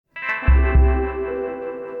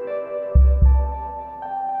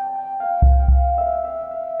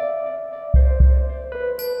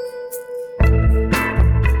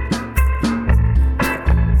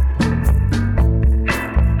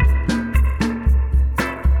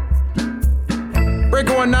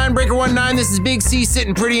Breaker 19, this is Big C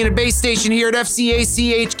sitting pretty in a base station here at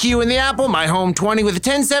FCACHQ in the Apple, my home 20 with a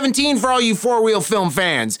 1017 for all you four-wheel film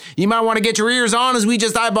fans. You might want to get your ears on as we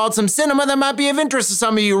just eyeballed some cinema that might be of interest to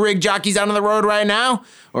some of you rig jockeys out on the road right now,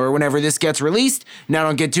 or whenever this gets released. Now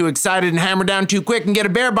don't get too excited and hammer down too quick and get a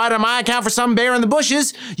bear bite on my account for some bear in the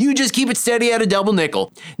bushes. You just keep it steady at a double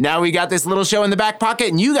nickel. Now we got this little show in the back pocket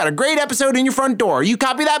and you got a great episode in your front door. You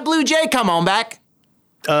copy that, Blue Jay? Come on back.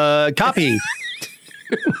 Copy.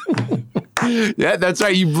 Yeah, that's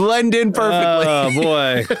right. You blend in perfectly. Oh,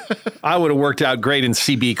 boy. I would have worked out great in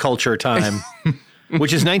CB Culture time,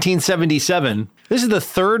 which is 1977. This is the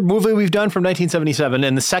third movie we've done from 1977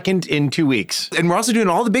 and the second in 2 weeks. And we're also doing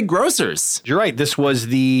all the big grossers. You're right. This was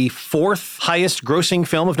the fourth highest grossing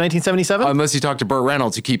film of 1977. Unless you talk to Burt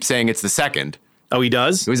Reynolds, who keeps saying it's the second. Oh, he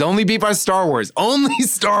does? It was only beat by Star Wars. Only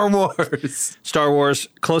Star Wars. Star Wars,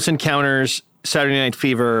 Close Encounters, Saturday Night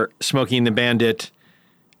Fever, Smokey and the Bandit,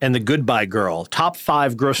 and The Goodbye Girl. Top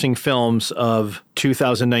 5 grossing films of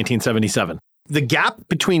 1977. The gap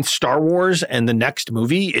between Star Wars and the next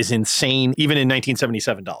movie is insane, even in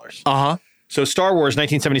 1977 dollars. Uh-huh. So Star Wars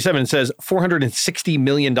 1977 says $460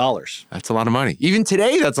 million. That's a lot of money. Even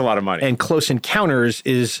today, that's a lot of money. And Close Encounters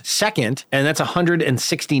is second, and that's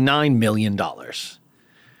 $169 million. So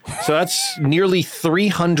that's nearly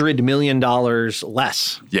 $300 million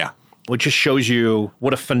less. Yeah. Which just shows you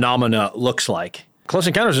what a phenomena looks like. Close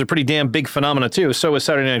Encounters is a pretty damn big phenomena, too. So is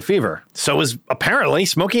Saturday Night Fever. So is, apparently,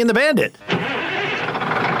 Smokey and the Bandit.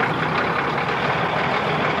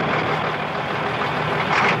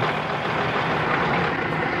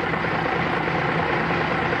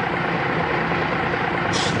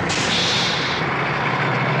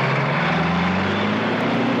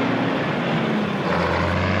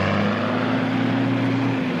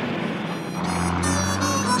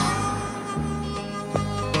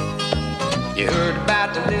 You heard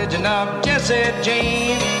about the legend of Jesse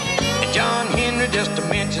James and John Henry, just to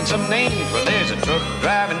mention some names. Well, there's a truck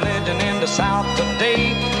driving legend in the South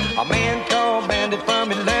today, a man called Bandit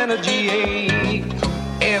from Atlanta, GA.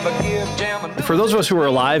 For those of us who were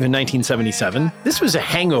alive in 1977, this was a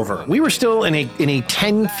hangover. We were still in a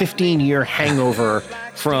 10, 15-year hangover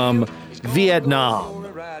from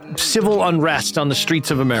Vietnam, civil unrest on the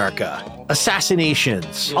streets of America,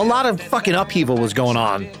 assassinations. A lot of fucking upheaval was going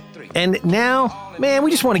on. And now, man,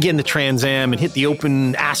 we just want to get in the Trans Am and hit the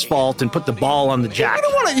open asphalt and put the ball on the jack. We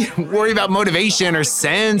don't want to worry about motivation or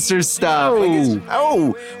sense or stuff.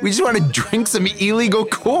 We just want to drink some illegal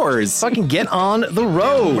Coors. Fucking get on the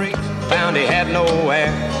road. Found he had nowhere.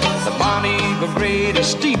 The Bonnie Eagle Grade is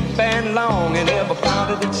steep and long, and ever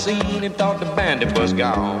found it had seen him, thought the bandit was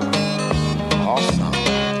gone. Awesome.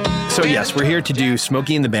 So yes, we're here to do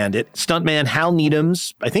Smokey and the Bandit, stuntman Hal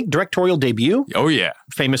Needham's, I think, directorial debut. Oh, yeah.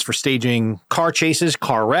 Famous for staging car chases,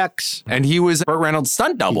 car wrecks. And he was Burt Reynolds'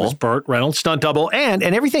 stunt double. He was Burt Reynolds' stunt double. And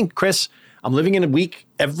everything, Chris, I'm living in a week.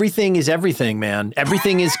 Everything is everything, man.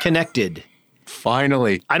 Everything is connected.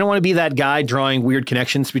 Finally. I don't want to be that guy drawing weird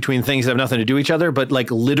connections between things that have nothing to do with each other, but like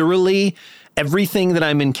literally everything that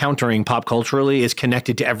I'm encountering pop culturally is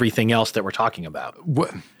connected to everything else that we're talking about.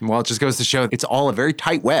 Well, it just goes to show it's all a very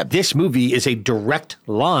tight web. This movie is a direct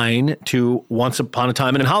line to Once Upon a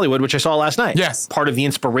Time in Hollywood, which I saw last night. Yes. Part of the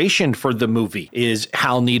inspiration for the movie is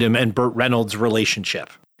Hal Needham and Burt Reynolds' relationship.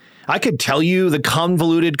 I could tell you the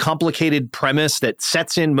convoluted, complicated premise that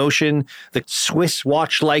sets in motion the Swiss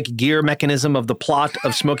watch-like gear mechanism of the plot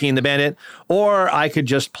of Smokey and the Bandit, or I could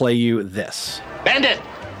just play you this. Bandit,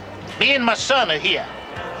 me and my son are here.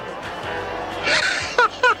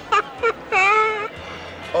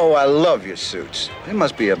 Oh, I love your suits. It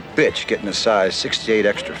must be a bitch getting a size 68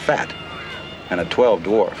 extra fat and a 12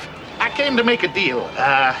 dwarf. I came to make a deal.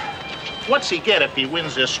 What's he get if he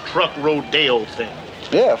wins this truck rodeo thing?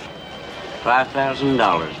 If? $5,000,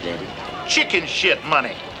 Daddy. Chicken shit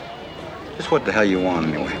money. Just what the hell you want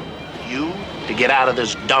anyway? You to get out of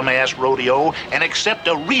this dumbass rodeo and accept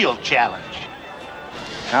a real challenge.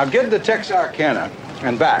 Now get to Texarkana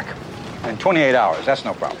and back in 28 hours. That's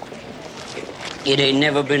no problem. It ain't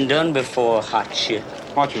never been done before, hot shit.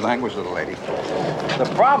 Watch your language, little lady.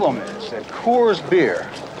 The problem is that Coors beer,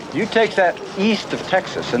 you take that east of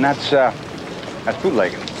Texas, and that's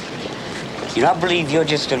bootlegging. You know, I believe you're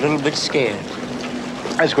just a little bit scared.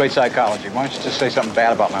 That's great psychology. Why don't you just say something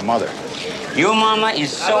bad about my mother? Your mama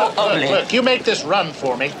is so ugly. Look, you make this run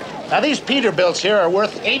for me. Now, these Peterbilts here are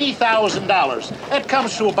worth $80,000. That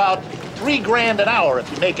comes to about $3,000 an hour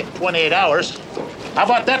if you make it 28 hours. How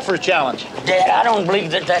about that for a challenge? Dad, I don't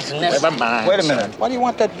believe that that's necessary. Never mind. Wait a minute. Why do you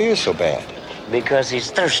want that beer so bad? Because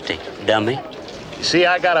he's thirsty, dummy. You see,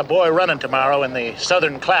 I got a boy running tomorrow in the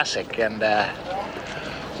Southern Classic, and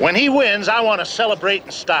When he wins, I want to celebrate in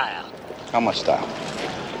style. How much style?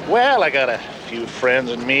 Well, I got a few friends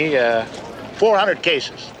and me, 400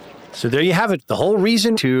 cases. So there you have it. The whole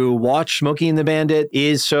reason to watch Smokey and the Bandit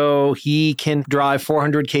is so he can drive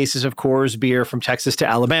 400 cases of Coors beer from Texas to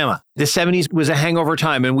Alabama. The 70s was a hangover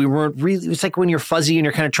time, and we weren't really, it's like when you're fuzzy and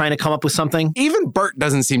you're kind of trying to come up with something. Even Bert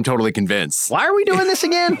doesn't seem totally convinced. Why are we doing this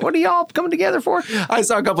again? What are y'all coming together for? I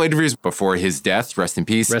saw a couple interviews before his death, rest in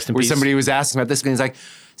peace, Rest in where peace. somebody was asking about this, and he's like,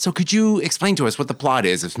 so could you explain to us what the plot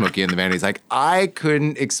is of Smokey and the Bandit? He's like, I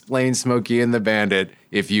couldn't explain Smokey and the Bandit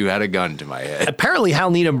if you had a gun to my head. Apparently, Hal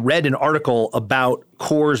Needham read an article about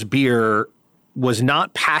Coors beer was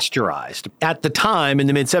not pasteurized. At the time, in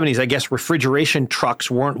the mid-70s, I guess refrigeration trucks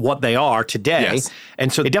weren't what they are today. Yes.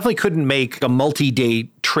 And so they definitely couldn't make a multi-day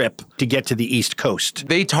trip to get to the East Coast.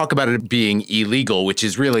 They talk about it being illegal, which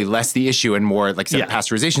is really less the issue and more like some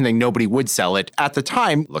pasteurization thing. Nobody would sell it. At the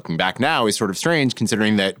time, looking back now, is sort of strange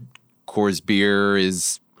considering that Coors beer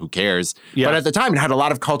is... who cares? Yeah. But at the time, it had a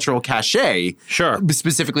lot of cultural cachet. Sure.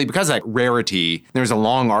 Specifically because of that rarity. There was a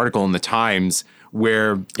long article in the Times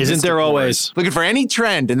where... Isn't there always? Looking for any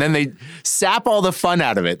trend, and then they sap all the fun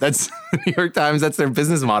out of it. That's the New York Times. That's their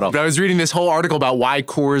business model. But I was reading this whole article about why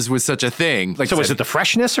Coors was such a thing. Like, So is it the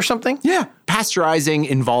freshness or something? yeah. Pasteurizing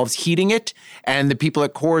involves heating it, and the people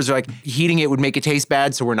at Coors are like, heating it would make it taste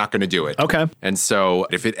bad, so we're not going to do it. Okay. And so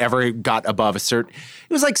if it ever got above a certain...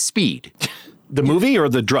 It was like speed. The movie or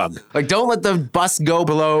the drug? Like, don't let the bus go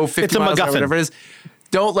below 50 It's a miles an hour, MacGuffin. whatever it is.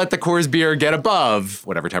 Don't let the Coors beer get above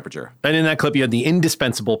whatever temperature. And in that clip, you had the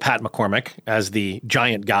indispensable Pat McCormick as the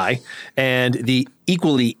giant guy and the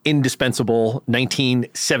equally indispensable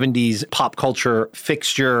 1970s pop culture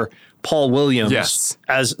fixture, Paul Williams, Yes.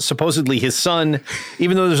 as supposedly his son,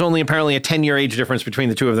 even though there's only apparently a 10-year age difference between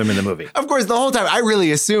the two of them in the movie. Of course, the whole time, I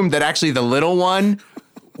really assumed that actually the little one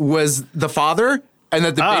was the father. And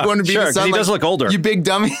that the big one would be sure, the son. 'cause he does look older. You big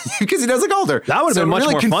dummy. Because he does look older. That would've been much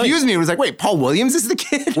really more funny. confused me. It was like, wait, Paul Williams is the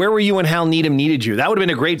kid? Where were you when Hal Needham needed you? That would have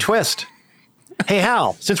been a great twist. Hey,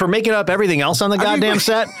 Hal, since we're making up everything else on the goddamn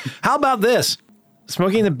set, how about this?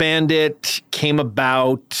 Smokey and the Bandit came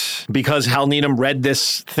about because Hal Needham read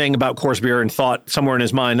this thing about Coors beer and thought somewhere in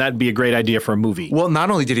his mind that'd be a great idea for a movie. Well, not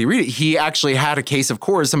only did he read it, he actually had a case of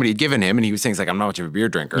Coors somebody had given him, and he was saying, he's like, I'm not much of a beer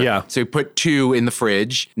drinker. Yeah. So he put 2 in the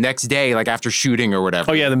fridge. Next day, like after shooting or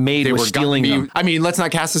whatever. Oh, yeah, the maid they was were stealing them. I mean, let's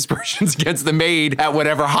not cast aspersions against the maid at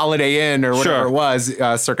whatever Holiday Inn or whatever Sure. it was,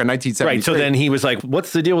 circa 1973. Right, so then he was like,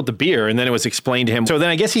 what's the deal with the beer? And then it was explained to him. So then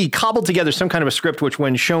I guess he cobbled together some kind of a script, which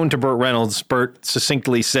when shown to Burt Reynolds, Burt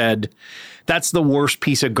succinctly said, that's the worst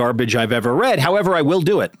piece of garbage I've ever read. However, I will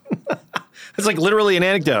do it. It's like literally an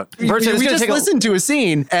anecdote. Burt said, we "It's gonna just take a-" listened to a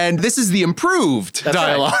scene, and this is the improved That's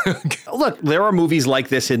dialogue. right. Look, there are movies like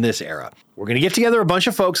this in this era. We're going to get together a bunch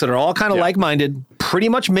of folks that are all kind of like-minded, pretty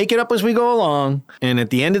much make it up as we go along. And at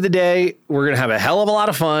the end of the day, we're going to have a hell of a lot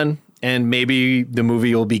of fun, and maybe the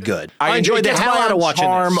movie will be good. I enjoyed the hell out of watching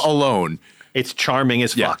charm this. alone. It's charming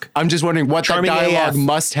as fuck. I'm just wondering what Charming that dialogue AF.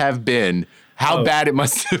 must have been, how bad it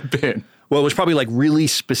must have been. Well, it was probably like really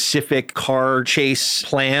specific car chase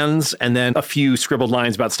plans and then a few scribbled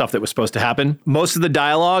lines about stuff that was supposed to happen. Most of the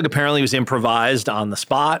dialogue apparently was improvised on the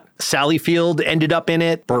spot. Sally Field ended up in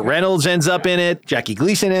it. Burt Reynolds ends up in it. Jackie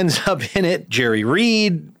Gleason ends up in it. Jerry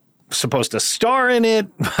Reed supposed to star in it,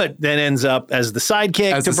 but then ends up as the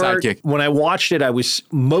sidekick As to the Burt. sidekick. When I watched it, I was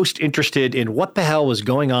most interested in what the hell was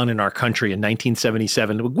going on in our country in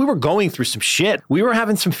 1977. We were going through some shit. We were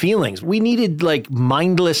having some feelings. We needed like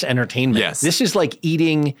mindless entertainment. Yes. This is like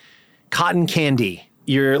eating cotton candy.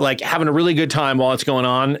 You're like having a really good time while it's going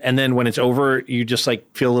on. And then when it's over, you just like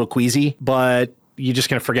feel a little queasy, but you're just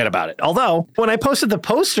going to forget about it. Although when I posted the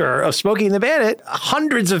poster of Smokey and the Bandit,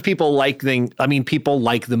 hundreds of people people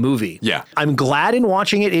like the movie. Yeah. I'm glad in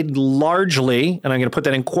watching it. It largely, and I'm going to put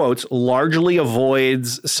that in quotes, largely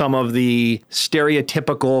avoids some of the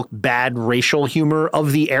stereotypical bad racial humor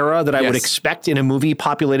of the era that I would Yes. expect in a movie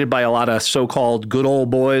populated by a lot of so-called good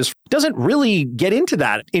old boys. Doesn't really get into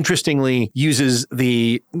that. Interestingly, uses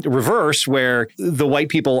the reverse where the white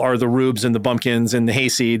people are the rubes and the bumpkins and the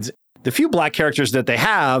hayseeds. The few black characters that they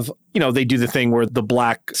have, they do the thing where the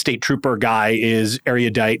black state trooper guy is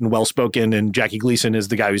erudite and well-spoken, and Jackie Gleason is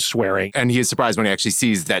the guy who's swearing. And he is surprised when he actually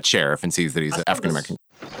sees that sheriff and sees that he's African-American.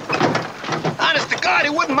 Honest to God,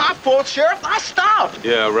 it wasn't my fault, Sheriff. I stopped.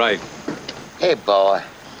 Yeah, right. Hey, boy,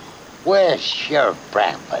 where's Sheriff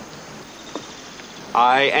Bradford?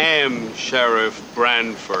 I am Sheriff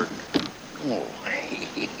Branford. Oh,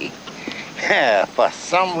 yeah, for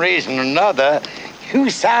some reason or another, you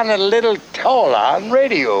sounded a little taller on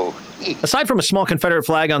radio. Aside from a small Confederate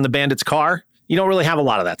flag on the bandit's car, you don't really have a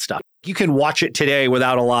lot of that stuff. You can watch it today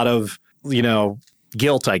without a lot of,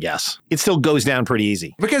 guilt, I guess. It still goes down pretty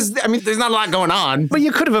easy. Because, there's not a lot going on. But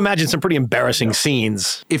you could have imagined some pretty embarrassing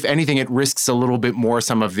scenes. If anything, it risks a little bit more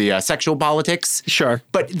some of the sexual politics. Sure.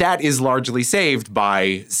 But that is largely saved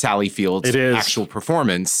by Sally Field's actual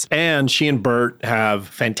performance. And she and Burt have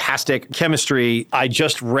fantastic chemistry. I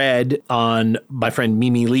just read on my friend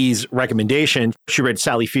Mimi Lee's recommendation, she read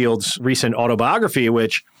Sally Field's recent autobiography,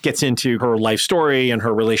 which gets into her life story and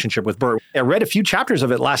her relationship with Burt. I read a few chapters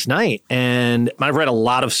of it last night, and I've read a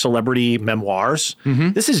lot of celebrity memoirs.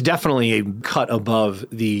 Mm-hmm. This is definitely a cut above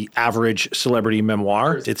the average celebrity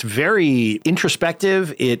memoir. It's very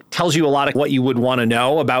introspective. It tells you a lot of what you would want to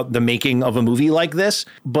know about the making of a movie like this,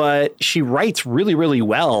 but she writes really, really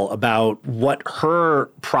well about what her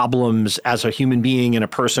problems as a human being and a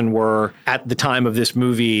person were at the time of this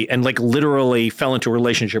movie, and literally fell into a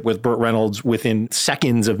relationship with Burt Reynolds within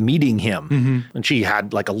seconds of meeting him. Mm-hmm. And she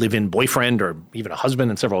had a live-in boyfriend or even a husband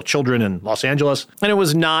and several children in Los Angeles. And it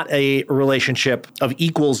was not a relationship of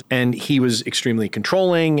equals. And he was extremely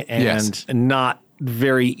controlling and not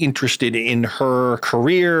very interested in her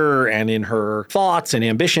career and in her thoughts and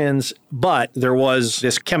ambitions. But there was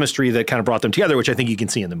this chemistry that kind of brought them together, which I think you can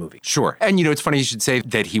see in the movie. Sure. And, it's funny you should say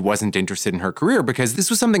that he wasn't interested in her career, because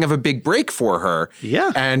this was something of a big break for her.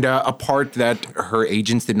 Yeah. And a part that her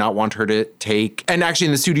agents did not want her to take. And actually,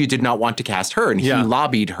 in the studio did not want to cast her. And he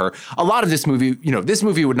lobbied her. A lot of this movie, this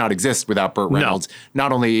movie would not exist without Burt Reynolds. No.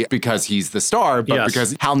 Not only because he's the star, but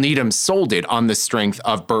because Hal Needham sold it on the strength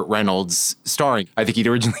of Burt Reynolds starring. I think he'd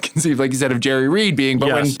originally conceived, like you said, of Jerry Reed being,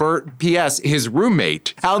 but when Burt, P.S., his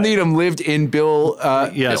roommate, Hal Needham lived in Burt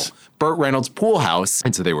Reynolds' pool house,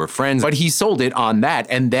 and so they were friends, but he sold it on that,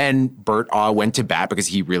 and then Burt went to bat because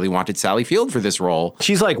he really wanted Sally Field for this role.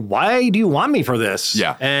 She's like, why do you want me for this?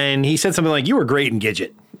 Yeah. And he said something like, you were great in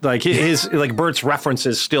Gidget. Burt's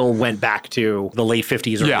references still went back to the late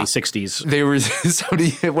 50s, early 60s. They were,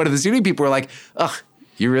 one of the studio people were like, ugh,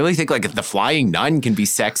 you really think the flying nun can be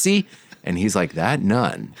sexy? And he's like, that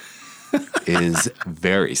nun is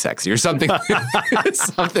very sexy, or something,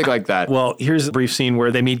 something like that. Well, here's a brief scene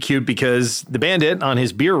where they meet cute, because the bandit on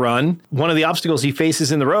his beer run, one of the obstacles he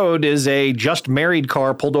faces in the road is a just married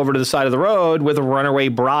car pulled over to the side of the road with a runaway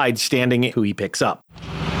bride standing who he picks up.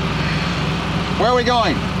 Where are we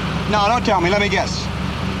going? No, don't tell me. Let me guess.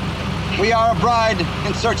 We are a bride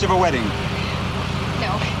in search of a wedding.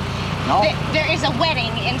 No. No? There is a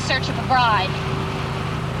wedding in search of a bride.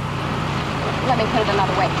 Let me put it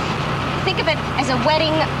another way. Think of it as a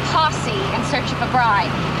wedding posse in search of a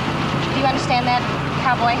bride. Do you understand that,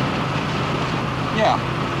 cowboy? Yeah.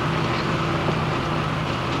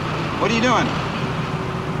 What are you doing?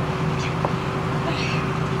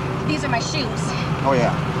 These are my shoes. Oh,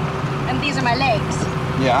 yeah. And these are my legs.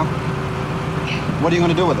 Yeah. What are you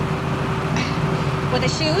going to do with them? With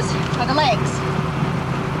the shoes or the legs?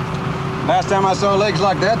 Last time I saw legs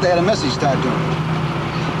like that, they had a message tied to them.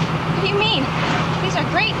 What do you mean? These are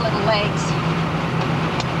great little legs.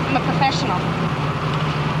 I'm a professional.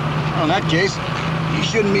 Well, in that case, you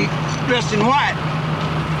shouldn't be dressed in white.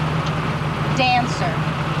 Dancer.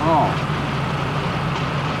 Oh.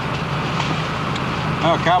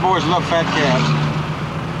 Oh, cowboys love fat calves.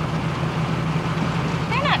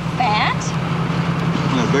 They're not fat.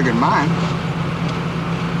 Well, they're bigger than mine.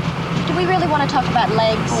 Do we really want to talk about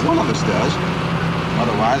legs? Well, one of us does.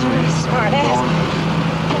 Otherwise, we're smart ass.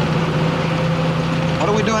 What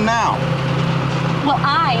are we doing now? Well,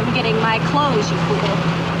 I am getting my clothes, you fool.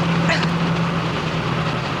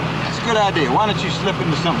 That's a good idea. Why don't you slip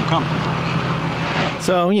into something comfortable?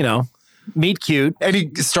 So, meet cute. And he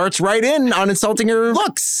starts right in on insulting her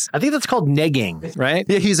looks. I think that's called negging, right?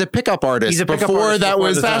 Yeah, he's a pickup artist. He's a pickup before artist that before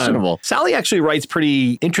was the time. fashionable. Sally actually writes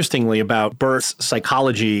pretty interestingly about Burt's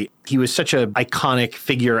psychology. He was such an iconic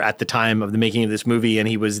figure at the time of the making of this movie, and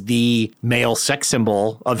he was the male sex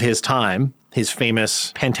symbol of his time. His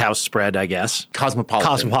famous penthouse spread, I guess.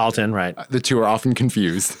 Cosmopolitan, right. The two are often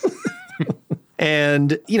confused.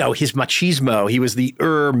 And, his machismo, he was the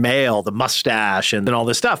male, the mustache and all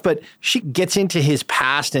this stuff. But she gets into his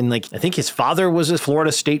past, and I think his father was a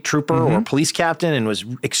Florida state trooper or a police captain, and was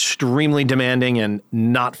extremely demanding and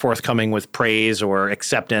not forthcoming with praise or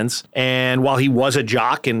acceptance. And while he was a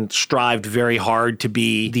jock and strived very hard to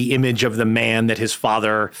be the image of the man that his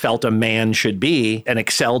father felt a man should be, and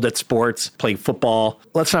excelled at sports, played football,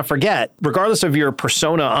 let's not forget, regardless of your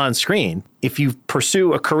persona on screen, if you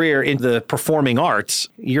pursue a career in the performing performing arts.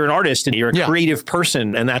 You're an artist and you're a creative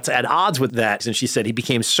person, and that's at odds with that. And she said he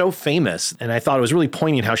became so famous, and I thought it was really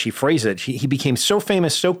poignant how she phrased it. He became so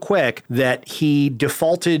famous so quick that he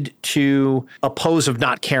defaulted to a pose of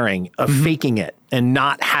not caring, of faking it, and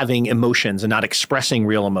not having emotions and not expressing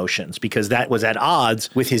real emotions, because that was at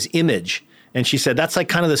odds with his image. And she said that's like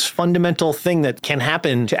kind of this fundamental thing that can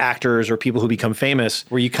happen to actors or people who become famous,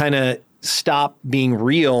 where you kind of stop being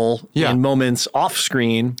real in moments off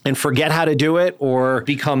screen and forget how to do it, or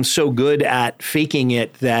become so good at faking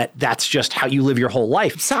it that that's just how you live your whole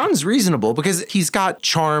life. Sounds reasonable, because he's got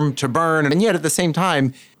charm to burn. And yet at the same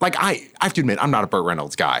time, like I have to admit, I'm not a Burt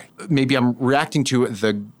Reynolds guy. Maybe I'm reacting to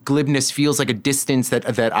the glibness feels like a distance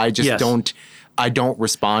that I just don't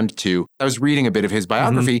respond to. I was reading a bit of his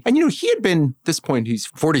biography, and, he had been, at this point, he's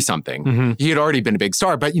 40-something. He had already been a big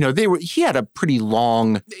star, but, he had a pretty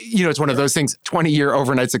long, it's one of those things, 20-year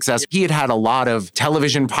overnight success. He had a lot of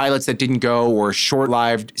television pilots that didn't go, or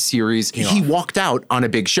short-lived series. He walked out on a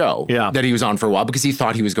big show that he was on for a while because he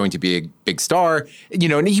thought he was going to be a big star,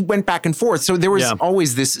 and he went back and forth. So there was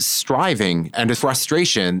always this striving and a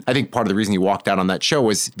frustration. I think part of the reason he walked out on that show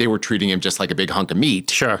was they were treating him just like a big hunk of meat.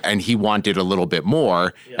 Sure. And he wanted a little bit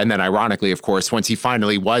more. And then ironically, of course, once he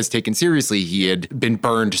finally was taken seriously, he had been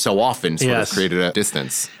burned so often, sort of created a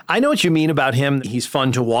distance. I know what you mean about him. He's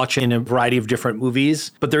fun to watch in a variety of different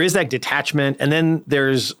movies, but there is that detachment. And then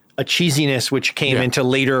there's a cheesiness which came into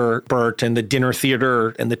later Burt and the dinner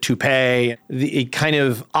theater and the toupee. It kind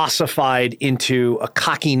of ossified into a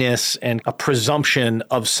cockiness and a presumption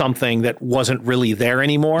of something that wasn't really there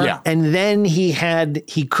anymore. Yeah. And then he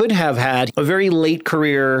could have had a very late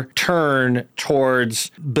career turn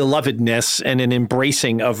towards belovedness and an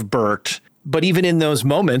embracing of Burt. But even in those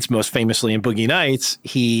moments, most famously in Boogie Nights,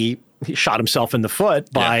 he shot himself in the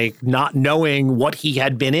foot by not knowing what he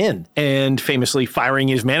had been in, and famously firing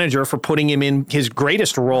his manager for putting him in his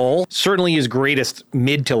greatest role, certainly his greatest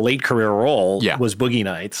mid to late career role was Boogie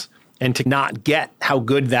Nights. And to not get how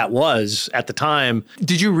good that was at the time.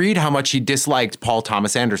 Did you read how much he disliked Paul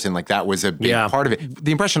Thomas Anderson? Like, that was a big part of it.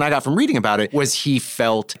 The impression I got from reading about it was he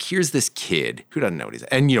felt, here's this kid who doesn't know what he's...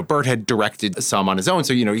 And, Burt had directed some on his own,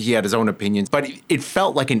 so, he had his own opinions. But it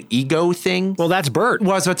felt like an ego thing. Well, that's Burt.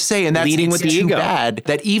 Well, I was about to say, and that's leading with the too ego. Bad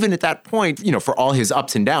that even at that point, for all his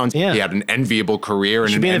ups and downs, he had an enviable career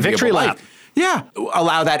and an enviable victory life. lap. Yeah,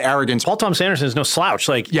 allow that arrogance. Paul Thomas Anderson is no slouch.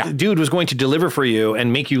 Dude was going to deliver for you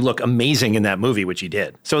and make you look amazing in that movie, which he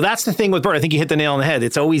did. So that's the thing with Burt. I think you hit the nail on the head.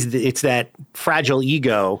 It's that fragile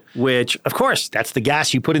ego, which, of course, that's the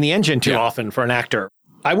gas you put in the engine too often for an actor.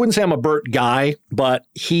 I wouldn't say I'm a Burt guy, but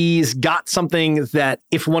he's got something that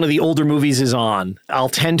if one of the older movies is on, I'll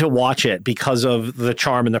tend to watch it because of the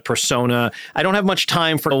charm and the persona. I don't have much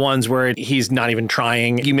time for the ones where he's not even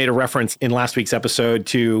trying. You made a reference in last week's episode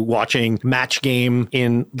to watching Match Game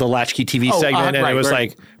in the Latchkey TV segment, and it was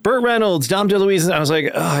like, Burt Reynolds, Dom DeLuise, and I was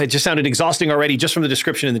like, it just sounded exhausting already just from the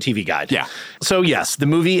description in the TV guide. Yeah. So yes, the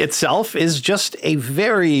movie itself is just a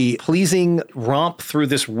very pleasing romp through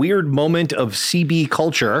this weird moment of CB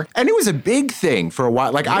culture. And it was a big thing for a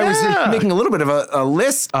while. Like, I was making a little bit of a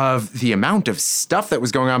list of the amount of stuff that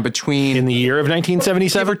was going on between... In the year of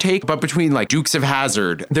 1977? Give or take, but between, like, Dukes of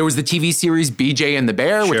Hazzard. There was the TV series BJ and the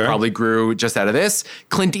Bear, which probably grew just out of this.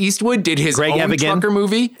 Clint Eastwood did his own trucker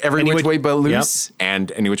movie, Every Which Way But Loose,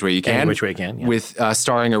 and Any Which Way You Can. Any Which Way You Can, with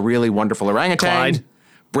starring a really wonderful orangutan. Clyde.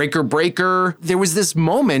 Breaker. There was this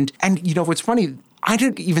moment, and, what's funny... I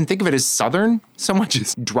didn't even think of it as Southern so much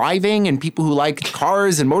as driving and people who like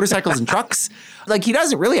cars and motorcycles and trucks. Like, he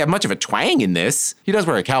doesn't really have much of a twang in this. He does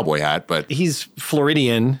wear a cowboy hat, but... He's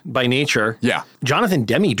Floridian by nature. Yeah. Jonathan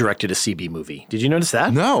Demme directed a CB movie. Did you notice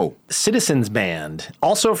that? No. Citizens Band,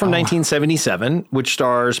 also from 1977, which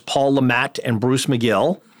stars Paul Le Mat and Bruce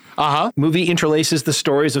McGill. Movie interlaces the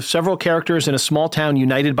stories of several characters in a small town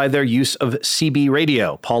united by their use of CB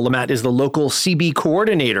radio. Paul Le Mat is the local CB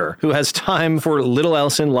coordinator who has time for little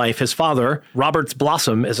else in life. His father, Roberts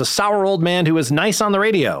Blossom, is a sour old man who is nice on the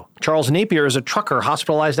radio. Charles Napier is a trucker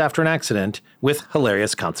hospitalized after an accident with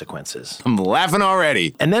hilarious consequences. I'm laughing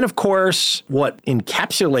already. And then, of course, what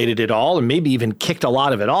encapsulated it all, and maybe even kicked a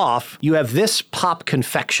lot of it off, you have this pop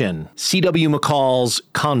confection, C.W. McCall's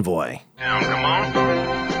Convoy. Come on.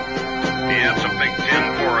 Yeah, it's a big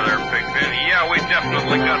 10-4 there, Pigpen. Yeah, we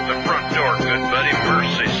definitely got the front door, good buddy.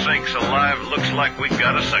 Mercy sakes alive, looks like we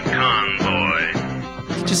got us a convoy.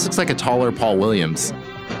 He just looks like a taller Paul Williams. It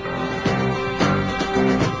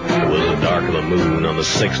was the dark of the moon on the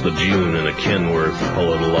 6th of June in a Kenworth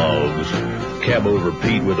pulling logs. cab over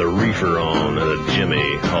Pete with a reefer on and a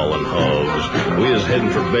Jimmy hauling hogs. We was heading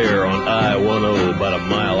for Bear on I-10 about a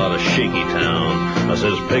mile out of Shaky Town. I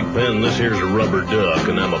says, Pigpen, this here's a rubber duck,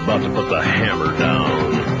 and I'm about to put the hammer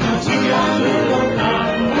down. We got a little old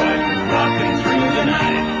convoy rocking through the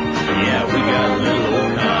night. Yeah, we got a little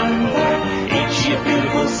old convoy. Ain't she a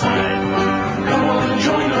beautiful sight? Come on and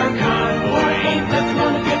join our convoy. Ain't nothing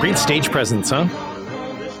gonna get Great stage presence, huh?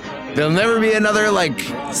 There'll never be another, like,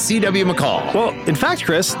 C.W. McCall. Well, in fact,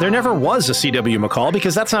 Chris, there never was a C.W. McCall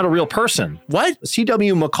because that's not a real person. What?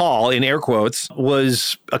 C.W. McCall, in air quotes,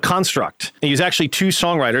 was a construct. He was actually two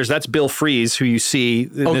songwriters. That's Bill Fries, who you see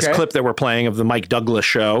in this clip that we're playing of the Mike Douglas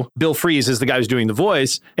show. Bill Fries is the guy who's doing the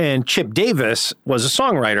voice, and Chip Davis was a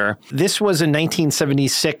songwriter. This was a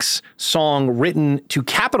 1976 song written to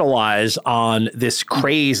capitalize on this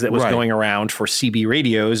craze that was going around for CB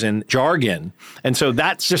radios and jargon. And so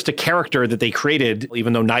that's just a character that they created,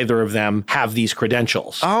 even though neither of them have these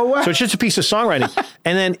credentials. Oh, wow. So it's just a piece of songwriting.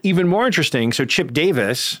 And then even more interesting, so Chip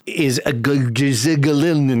Davis is a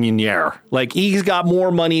gazillionaire. Like, he's got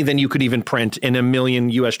more money than you could even print in a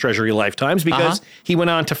million U.S. Treasury lifetimes because he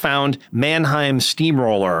went on to found Mannheim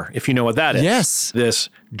Steamroller, if you know what that is. Yes. This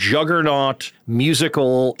juggernaut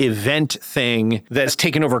musical event thing that's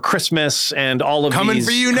taken over Christmas and all of Coming these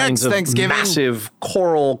for you kinds next of Thanksgiving. massive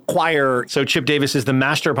choral choir. So Chip Davis is the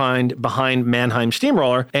mastermind behind Mannheim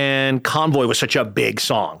Steamroller, and Convoy was such a big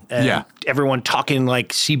song. And everyone talking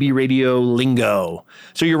like CB radio lingo.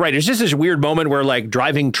 So you're right. It's just this weird moment where like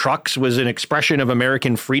driving trucks was an expression of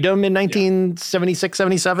American freedom in 1976,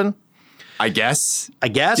 77. I guess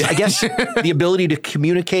The ability to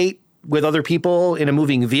communicate with other people in a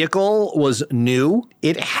moving vehicle was new.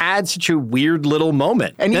 It had such a weird little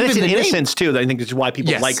moment. And it's an innocence, too, that I think is why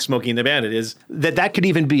people like Smokey and the Bandit, is that could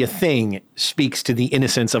even be a thing speaks to the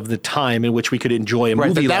innocence of the time in which we could enjoy a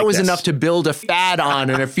movie like that was this. enough to build a fad on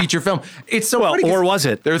in a feeture film. It's so funny. Or was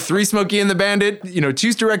it? There are 3 Smokey and the Bandit,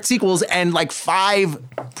 2 direct sequels, and like 5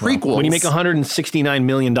 prequels. When you make $169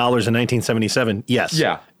 million in 1977, yes.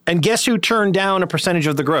 Yeah. And guess who turned down a percentage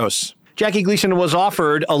of the gross? Jackie Gleason was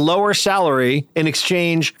offered a lower salary in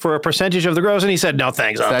exchange for a percentage of the gross, and he said, no,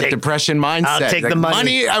 thanks. That depression mindset. I'll take the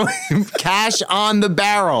money. Cash on the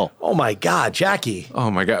barrel. Oh, my God, Jackie.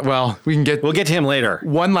 Oh, my God. Well, we'll get to him later.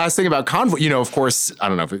 One last thing about Convoy. Of course, I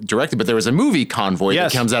don't know if it directed, but there was a movie, Convoy,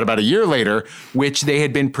 that comes out about a year later, which they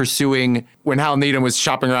had been pursuing when Hal Needham was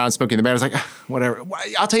shopping around smoking the band. I was like, whatever.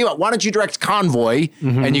 I'll tell you what, why don't you direct Convoy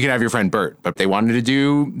and you can have your friend Bert? But they wanted to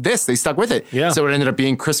do this. They stuck with it. Yeah. So it ended up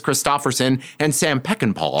being Chris Christopherson and Sam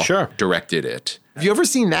Peckinpah directed it. Have you ever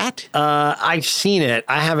seen that? I've seen it.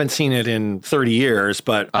 I haven't seen it in 30 years,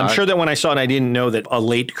 but I'm sure that when I saw it, I didn't know that a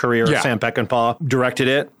late career of Sam Peckinpah directed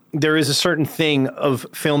it. There is a certain thing of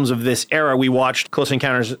films of this era. We watched Close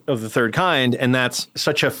Encounters of the Third Kind, and that's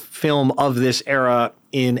such a film of this era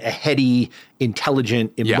in a heady,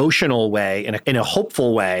 intelligent, emotional way, in a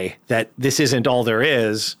hopeful way that this isn't all there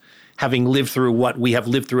is, having lived through what we have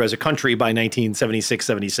lived through as a country by 1976,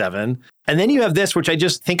 77. And then you have this, which I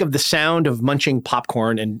just think of the sound of munching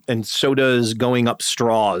popcorn and sodas going up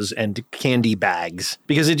straws and candy bags,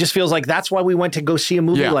 because it just feels like that's why we went to go see a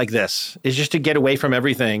movie like this, is just to get away from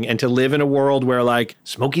everything and to live in a world where like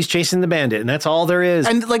Smokey's chasing the bandit and that's all there is.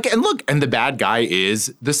 And the bad guy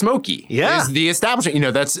is the Smokey. Yeah. Is the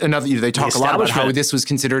establishment. That's another, they talk a lot about how this was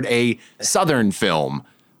considered a Southern film.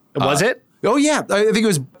 Was it? Oh, yeah. I think it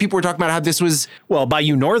was, people were talking about how this was... Well, by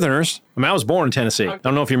you Northerners. I mean, I was born in Tennessee. I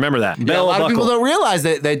don't know if you remember that. Yeah, a lot of people don't realize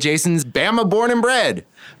that Jason's Bama born and bred.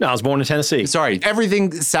 No, I was born in Tennessee. Sorry.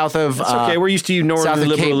 Everything south of... It's okay. We're used to you Northern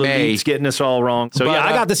liberal elites getting us all wrong. So,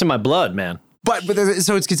 I got this in my blood, man. But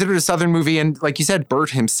so it's considered a Southern movie. And like you said, Bert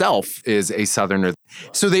himself is a Southerner.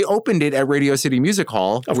 So they opened it at Radio City Music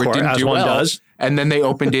Hall. Of course, as one does. And then they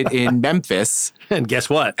opened it in Memphis. And guess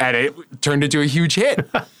what? And it turned into a huge hit.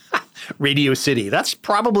 Radio City. That's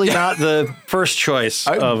probably not the first choice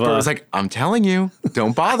of... I was like, I'm telling you,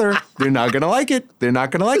 don't bother. They're not going to like it. They're not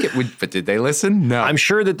going to like it. But did they listen? No. I'm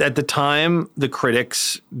sure that at the time, the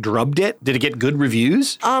critics drubbed it. Did it get good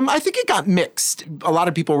reviews? I think it got mixed. A lot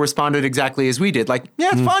of people responded exactly as we did. Like, yeah,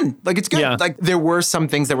 it's fun. Like, it's good. Yeah. Like, there were some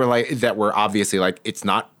things that were obviously like, it's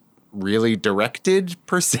not really directed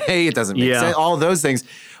per se. It doesn't make sense. All those things.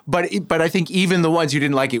 But I think even the ones you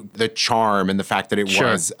didn't like it, the charm and the fact that it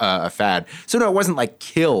was a fad. So no, it wasn't like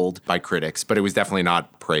killed by critics, but it was definitely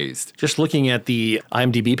not praised. Just looking at the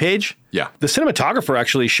IMDb page, the cinematographer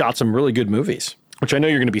actually shot some really good movies. which I know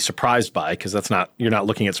you're going to be surprised by because you're not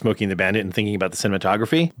looking at Smokey and the Bandit and thinking about the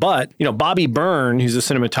cinematography. But, Bobby Byrne, who's a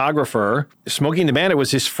cinematographer, Smokey and the Bandit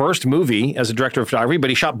was his first movie as a director of photography,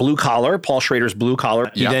 but he shot Blue Collar, Paul Schrader's Blue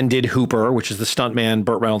Collar. He then did Hooper, which is the stuntman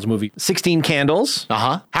Burt Reynolds movie. 16 Candles.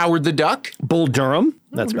 Howard the Duck. Bull Durham.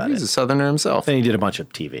 That's about it. He's a Southerner himself. And he did a bunch of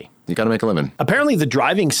TV. You got to make a living. Apparently, the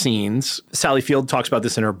driving scenes, Sally Field talks about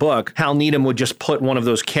this in her book, Hal Needham would just put one of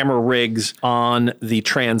those camera rigs on the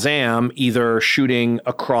Trans Am, either shooting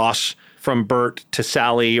across from Burt to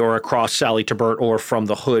Sally or across Sally to Burt or from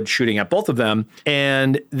the hood shooting at both of them.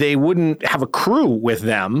 And they wouldn't have a crew with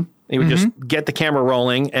them. They would just get the camera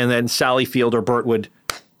rolling, and then Sally Field or Burt would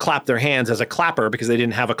clap their hands as a clapper because they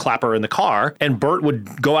didn't have a clapper in the car. And Burt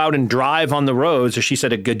would go out and drive on the roads, as she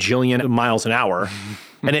said, a gajillion miles an hour.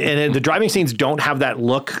 And the driving scenes don't have that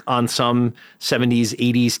look on some 70s,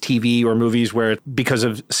 80s TV or movies where, because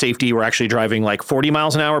of safety, we're actually driving like 40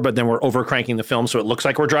 miles an hour, but then we're overcranking the film so it looks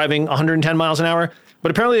like we're driving 110 miles an hour. But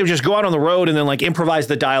apparently they would just go out on the road and then like improvise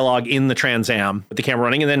the dialogue in the Trans Am with the camera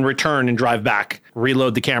running and then return and drive back,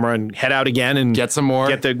 reload the camera and head out again and get some more,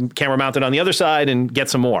 get the camera mounted on the other side and get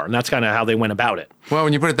some more. And that's kind of how they went about it. Well,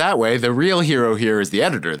 when you put it that way, the real hero here is the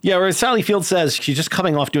editor. Yeah, where Sally Field says she's just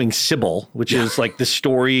coming off doing Sybil, which is like the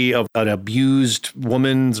story of an abused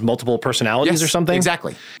woman's multiple personalities or something.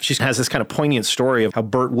 Exactly. She has this kind of poignant story of how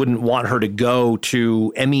Burt wouldn't want her to go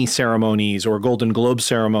to Emmy ceremonies or Golden Globe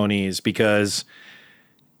ceremonies because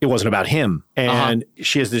it wasn't about him. And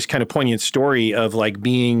she has this kind of poignant story of like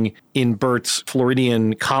being in Burt's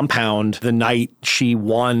Floridian compound the night she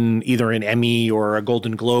won either an Emmy or a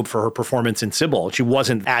Golden Globe for her performance in Sybil. She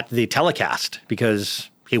wasn't at the telecast because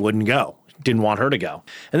he wouldn't go, didn't want her to go.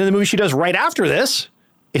 And then the movie she does right after this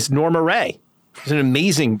is Norma Ray. It's an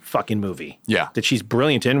amazing fucking movie. Yeah. That she's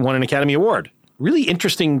brilliant in, won an Academy Award. Really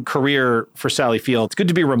interesting career for Sally Field. It's good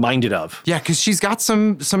to be reminded of. Yeah, because she's got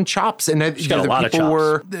some chops, and she's got a lot of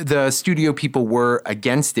chops. The studio people were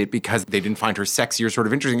against it because they didn't find her sexy or sort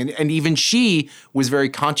of interesting, and even she was very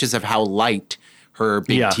conscious of how light her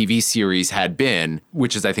big TV series had been,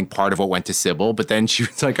 which is, I think, part of what went to Sybil. But then she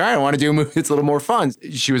was like, all right, I want to do a movie that's a little more fun.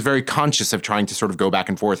 She was very conscious of trying to sort of go back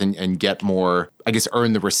and forth and get more, I guess,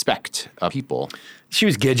 earn the respect of people. She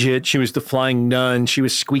was Gidget. She was the Flying Nun. She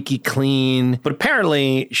was squeaky clean. But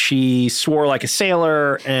apparently she swore like a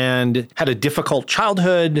sailor and had a difficult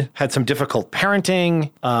childhood, had some difficult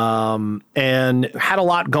parenting, and had a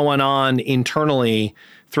lot going on internally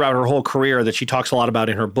throughout her whole career that she talks a lot about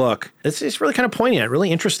in her book. It's really kind of poignant,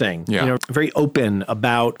 really interesting. Yeah. Very open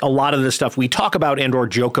about a lot of the stuff we talk about and or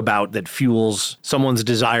joke about that fuels someone's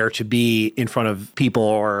desire to be in front of people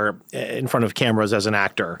or in front of cameras as an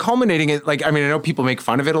actor. Culminating it, I know people make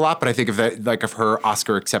fun of it a lot, but I think of that, of her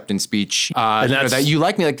Oscar acceptance speech, that you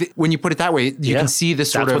like me. When you put it that way, you can see the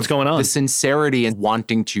sort of what's going on. The sincerity and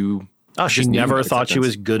wanting to. Oh, she never thought she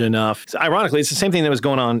was good enough. Ironically, it's the same thing that was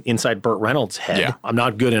going on inside Burt Reynolds' head. Yeah. I'm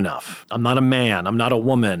not good enough. I'm not a man. I'm not a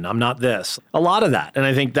woman. I'm not this. A lot of that. And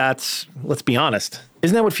I think that's, let's be honest,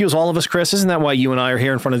 isn't that what fuels all of us, Chris? Isn't that why you and I are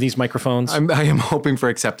here in front of these microphones? I am hoping for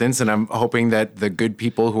acceptance, and I'm hoping that the good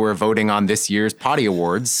people who are voting on this year's Potty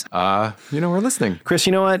Awards, are listening. Chris,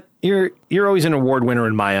 you know what? You're always an award winner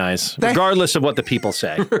in my eyes, regardless of what the people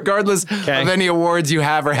say. Regardless of any awards you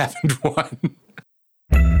have or haven't won.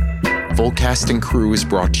 Full Cast and Crew is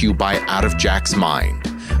brought to you by Out of Jack's Mind,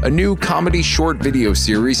 a new comedy short video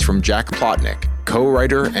series from Jack Plotnick,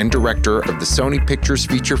 co-writer and director of the Sony Pictures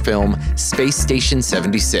feature film Space Station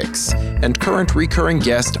 76, and current recurring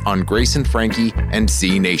guest on Grace and Frankie and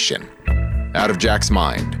Z Nation. Out of Jack's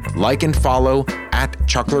Mind. Like and follow at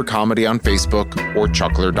Chuckler Comedy on Facebook or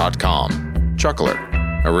chuckler.com. Chuckler,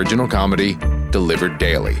 original comedy delivered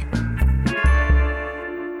daily.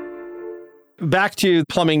 Back to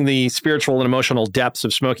plumbing the spiritual and emotional depths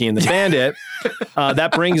of Smokey and the Bandit.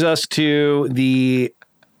 That brings us to the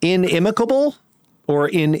inimicable or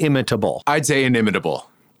inimitable? I'd say inimitable.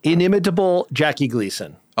 Inimitable Jackie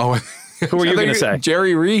Gleason. Oh, who are you going to say?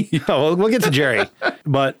 Jerry Reed. Oh, well, we'll get to Jerry,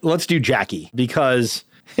 but let's do Jackie because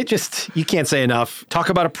you can't say enough. Talk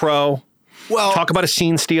about a pro. Well, talk about a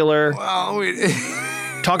scene stealer.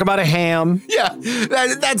 Well, talk about a ham. Yeah,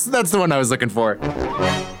 that's the one I was looking for.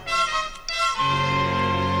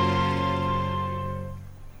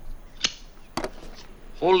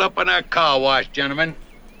 Hold up on that car wash, gentlemen.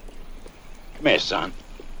 Come here, son.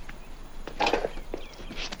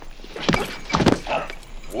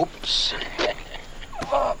 Whoops.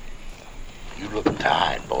 You look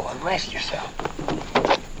tired, boy. Rest yourself.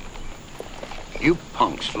 You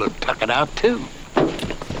punks look tuckered out, too.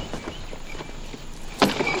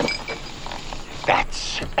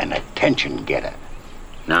 That's an attention getter.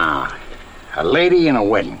 Now, A lady in a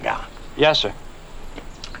wedding gown. Yes, sir.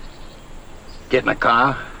 Get in a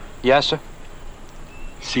car. Yes, sir.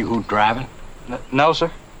 See who's driving? No,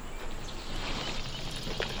 sir.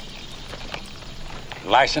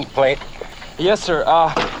 License plate? Yes, sir.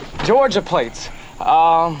 Georgia plates.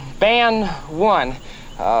 Ban 1.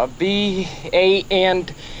 BAN-ONE.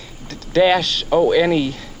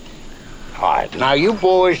 All right, now you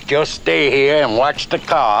boys just stay here and watch the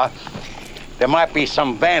car. There might be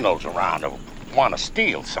some vandals around who want to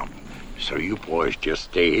steal something. So you boys just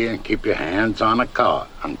stay here and keep your hands on the car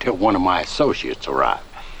until one of my associates arrives.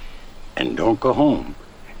 And don't go home,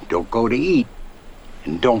 don't go to eat,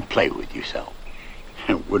 and don't play with yourself.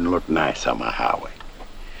 It wouldn't look nice on my highway.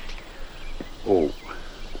 Oh,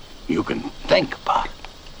 you can think about it,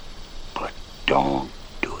 but don't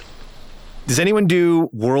do it. Does anyone do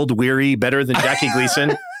World Weary better than Jackie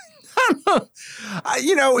Gleason?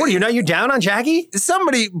 What, you're down on Jackie?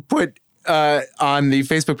 Somebody put on the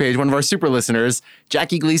Facebook page, one of our super listeners,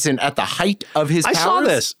 Jackie Gleason at the height of his powers. I saw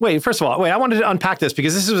this. First of all, I wanted to unpack this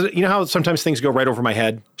because this is, how sometimes things go right over my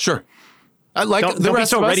head? Sure. Don't be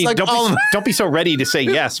so ready. Don't be so ready to say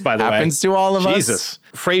yes, by the way. Happens to all of us. Jesus.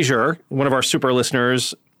 Frazier, one of our super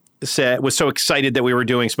listeners, was so excited that we were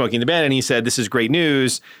doing Smoking the Bandit, and he said, this is great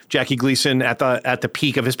news. Jackie Gleason at the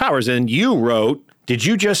peak of his powers. And you wrote, did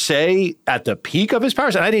you just say at the peak of his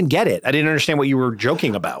powers? And I didn't get it. I didn't understand what you were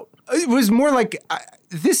joking about. It was more like,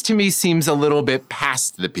 this to me seems a little bit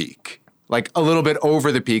past the peak, like a little bit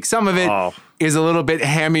over the peak. Some of it is a little bit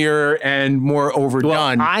hammier and more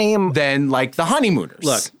overdone than like the Honeymooners.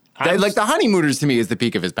 Look, like the Honeymooners to me is the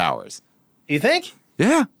peak of his powers. You think?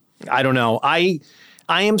 Yeah. I don't know. I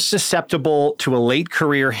am susceptible to a late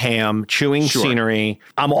career ham chewing scenery.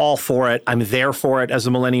 I'm all for it. I'm there for it, as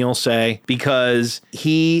the millennials say, because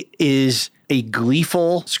he is a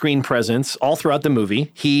gleeful screen presence all throughout the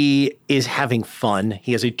movie. He is having fun.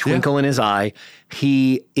 He has a twinkle in his eye.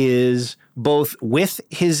 He is both with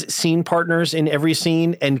his scene partners in every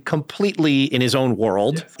scene and completely in his own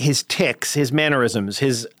world. Yes. His tics, his mannerisms,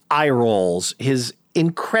 his eye rolls, his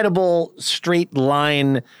incredible straight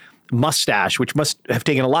line mustache, which must have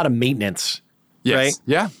taken a lot of maintenance, right?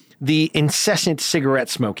 Yeah. The incessant cigarette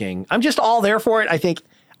smoking. I'm just all there for it. I think,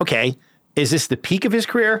 okay, is this the peak of his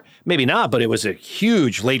career? Maybe not, but it was a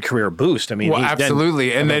huge late career boost. I mean,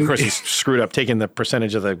 absolutely. And then, of course, he's screwed up taking the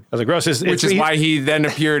percentage of the gross. Which is why he then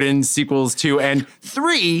appeared in sequels 2 and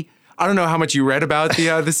 3. I don't know how much you read about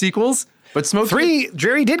the sequels, but Smoke 3,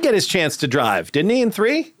 Jerry did get his chance to drive, didn't he? In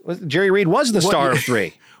 3, Jerry Reed was the star of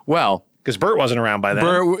 3. Well, because Burt wasn't around by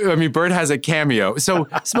then. Burt has a cameo. So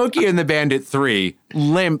Smokey and the Bandit 3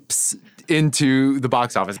 limps into the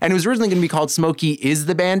box office. And it was originally going to be called Smokey is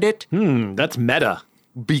the Bandit. That's meta.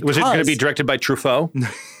 Was it going to be directed by Truffaut?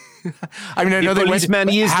 I mean, I know policeman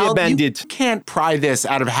is the bandit. You can't pry this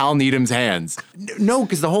out of Hal Needham's hands. No,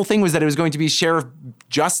 because the whole thing was that it was going to be Sheriff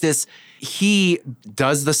Justice. He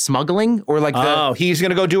does the smuggling or like he's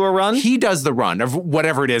going to go do a run? He does the run of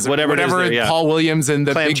whatever it is. Whatever Paul Williams and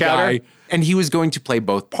the big guy. And he was going to play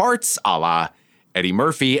both parts a la Eddie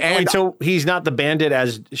Murphy. And so he's not the bandit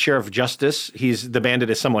as Sheriff Justice. He's the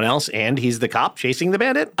bandit as someone else, and he's the cop chasing the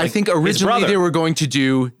bandit? I think originally they were going to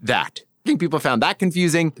do that. I think people found that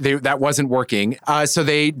confusing. That wasn't working. So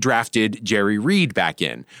they drafted Jerry Reed back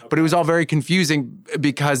in. But it was all very confusing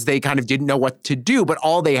because they kind of didn't know what to do. But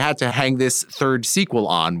all they had to hang this third sequel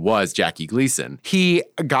on was Jackie Gleason. He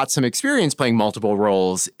got some experience playing multiple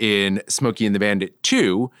roles in Smokey and the Bandit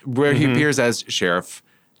 2, where he appears as Sheriff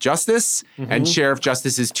Justice and Sheriff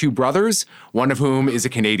Justice's 2 brothers, one of whom is a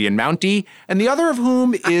Canadian Mountie, and the other of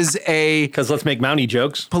whom is a... Because let's make Mountie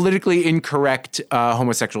jokes. Politically incorrect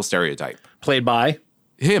homosexual stereotype. Played by?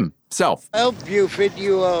 Himself. Oh, Buford,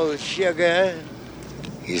 you old sugar.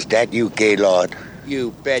 Is that you, Gaylord? You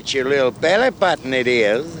bet your little belly button it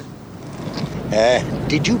is.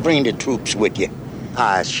 Did you bring the troops with you?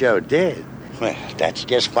 I sure did. Well, that's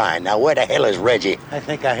just fine. Now, where the hell is Reggie? I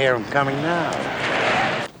think I hear him coming now.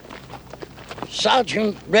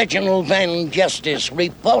 Sergeant Reginald Van Justice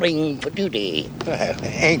reporting for duty. Well,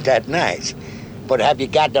 ain't that nice? But have you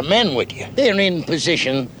got the men with you? They're in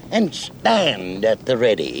position and stand at the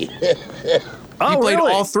ready. He played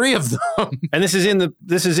all 3 of them. And this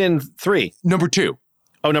is in 3. Number 2.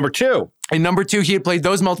 Oh, number 2. In number 2, he had played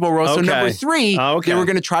those multiple roles. Okay. So number 3, they were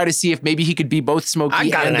going to try to see if maybe he could be both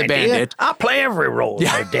Smokey and the Bandit. I'll play every role in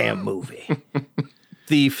a damn movie.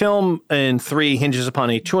 The film in 3 hinges upon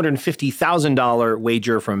a $250,000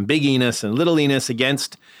 wager from Big Enos and Little Enos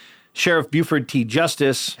against Sheriff Buford T.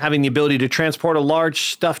 Justice having the ability to transport a large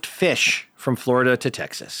stuffed fish from Florida to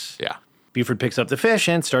Texas. Yeah. Buford picks up the fish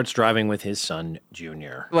and starts driving with his son,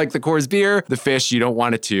 Junior. Like the Coors beer, the fish, you don't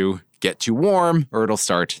want it to get too warm or it'll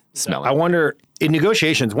start smelling. I wonder, in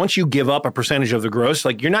negotiations, once you give up a percentage of the gross,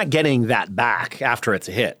 like you're not getting that back after it's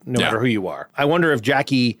a hit, no matter who you are. I wonder if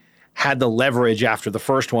Jackie had the leverage after the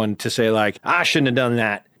first one to say like, I shouldn't have done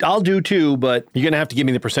that. I'll do too, but you're going to have to give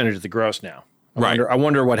me the percentage of the gross now. I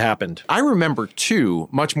wonder what happened. I remember 2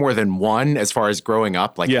 much more than 1 as far as growing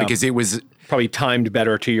up, because it was probably timed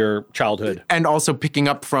better to your childhood. And also picking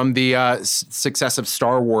up from the success of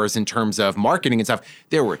Star Wars in terms of marketing and stuff.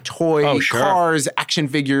 There were toys, cars, action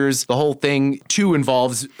figures, the whole thing. 2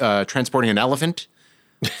 involves transporting an elephant.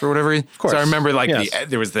 For whatever reason. Of course. So I remember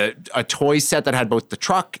there was a toy set that had both the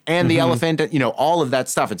truck and the elephant, all of that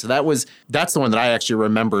stuff. And so that's the one that I actually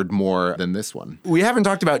remembered more than this one. We haven't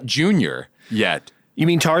talked about Junior yet. You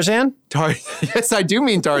mean Tarzan? Yes, I do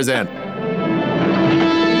mean Tarzan.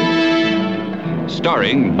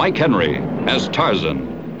 Starring Mike Henry as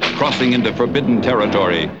Tarzan, crossing into forbidden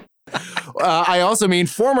territory. I also mean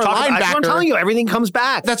former linebacker. That's what I'm telling you. Everything comes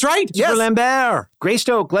back. That's right. Yes. Lambert.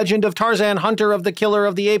 Greystoke, legend of Tarzan, hunter of the killer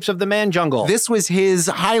of the apes of the man jungle. This was his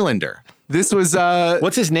Highlander. This was...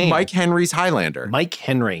 what's his name? Mike Henry's Highlander. Mike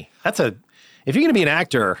Henry. If you're going to be an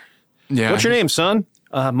actor, what's your name, son?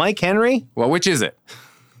 Mike Henry? Well, which is it?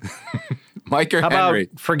 Mike or How Henry?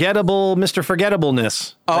 About forgettable Mr.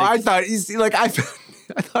 Forgettableness? Oh, I thought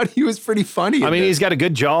I thought he was pretty funny. I mean, he's got a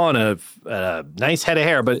good jaw and a nice head of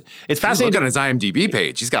hair, but it's fascinating. Look on his IMDb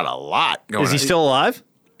page. He's got a lot going on. Is he still alive?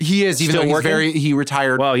 He is, even though he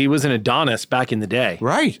retired. Well, he was an Adonis back in the day.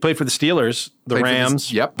 Right. Played for the Steelers, the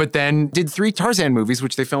Rams. Yep. But then did 3 Tarzan movies,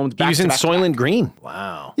 which they filmed back to back. He was in Soylent Green.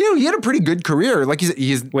 Wow. He had a pretty good career. Like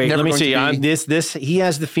he's Wait, never let me going see. This he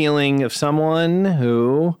has the feeling of someone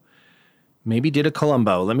who maybe did a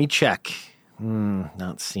Columbo. Let me check.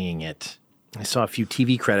 Not seeing it. I saw a few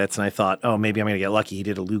TV credits and I thought, oh, maybe I'm going to get lucky. He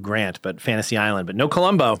did a Lou Grant, but Fantasy Island, but no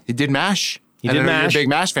Columbo. He did MASH. He did MASH. You're a big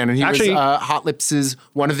MASH fan, and he was Hot Lips'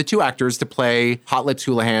 one of the 2 actors to play Hot Lips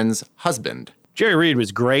Houlihan's husband. Jerry Reed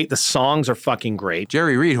was great. The songs are fucking great.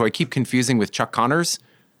 Jerry Reed, who I keep confusing with Chuck Connors.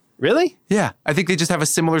 Really? Yeah. I think they just have a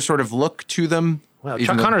similar sort of look to them. Well,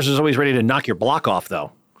 Chuck Connors is always ready to knock your block off,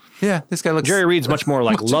 though. Yeah, this guy looks... Jerry Reed's much more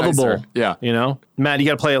like lovable. Nicer. Yeah. You know? Matt, you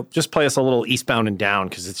got to play us a little Eastbound and Down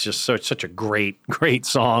because it's just such a great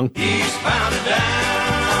song. Eastbound and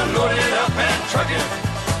down, loaded up and trucking.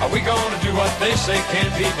 Are we going to do what they say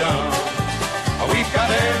can't be done? We've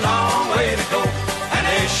got a long way to go and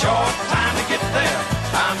a short time to get there.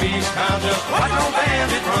 I'm eastbound, just watch no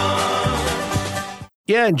bandit run.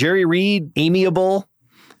 Yeah, Jerry Reed, amiable.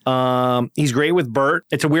 He's great with Bert.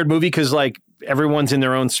 It's a weird movie because everyone's in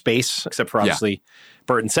their own space, except for obviously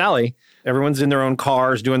Bert and Sally. Everyone's in their own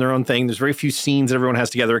cars, doing their own thing. There's very few scenes that everyone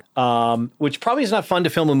has together, which probably is not fun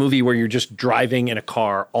to film a movie where you're just driving in a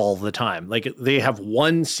car all the time. Like, they have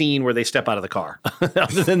one scene where they step out of the car.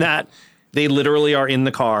 Other than that, they literally are in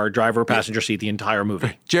the car, driver, passenger seat, the entire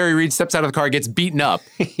movie. Jerry Reed steps out of the car, gets beaten up.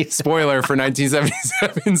 Spoiler for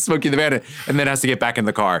 1977, Smokey the Bandit, and then has to get back in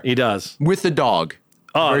the car. He does. With the dog.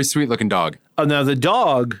 Very sweet-looking dog. Now, the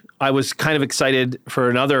dog, I was kind of excited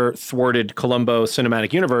for another thwarted Columbo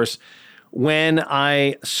cinematic universe. When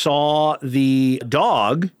I saw the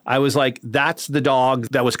dog, I was like, that's the dog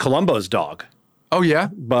that was Columbo's dog. Oh, yeah?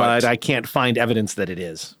 But I can't find evidence that it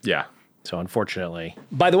is. Yeah. So, unfortunately.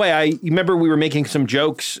 By the way, I remember we were making some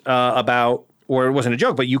jokes about, or it wasn't a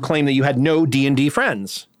joke, but you claimed that you had no D&D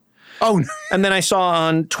friends. Oh, and then I saw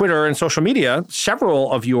on Twitter and social media,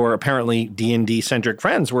 several of your apparently D&D centric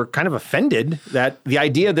friends were kind of offended that the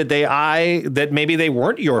idea that that maybe they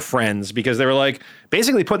weren't your friends because they were like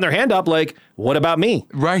basically putting their hand up like, what about me?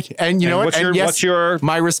 Right. And you know what?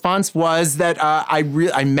 My response was that I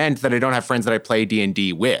meant that I don't have friends that I play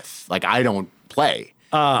D&D with. Like, I don't play.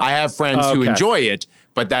 I have friends who enjoy it.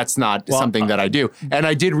 But that's not something that I do. And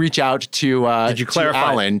I did reach out to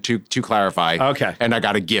Alan to clarify. Okay. And I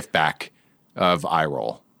got a gift back of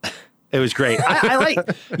iRoll. It was great. I like,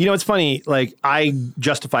 it's funny. Like, I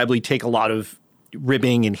justifiably take a lot of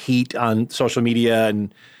ribbing and heat on social media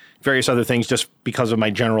and various other things just because of my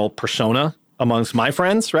general persona amongst my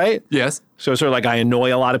friends, right? Yes. So sort of like I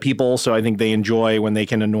annoy a lot of people, so I think they enjoy when they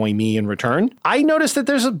can annoy me in return. I noticed that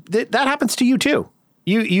that happens to you too.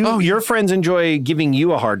 Your friends enjoy giving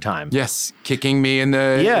you a hard time. Yes, kicking me in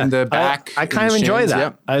the back. I kind of enjoy that.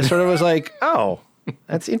 Yep. I sort of was like, oh,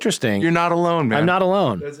 that's interesting. You're not alone, man. I'm not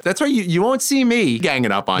alone. That's why you won't see me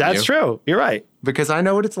ganging up on you. That's true. You're right. Because I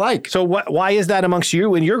know what it's like. So why is that amongst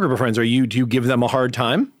you and your group of friends? Do you give them a hard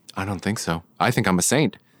time? I don't think so. I think I'm a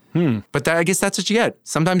saint. But I guess that's what you get.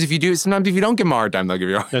 Sometimes if you do, sometimes if you don't give them a hard time, they'll give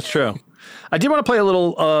you a hard time. That's true. I did want to play a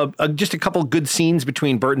little, just a couple good scenes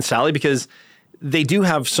between Bert and Sally, because they do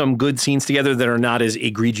have some good scenes together that are not as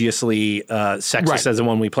egregiously sexist as the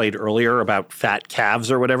one we played earlier about fat calves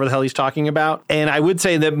or whatever the hell he's talking about. And I would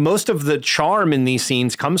say that most of the charm in these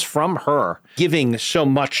scenes comes from her giving so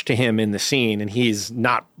much to him in the scene, and he's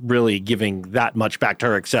not really giving that much back to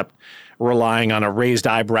her except relying on a raised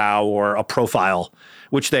eyebrow or a profile,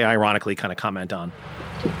 which they ironically kind of comment on.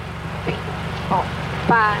 2, 3, 4,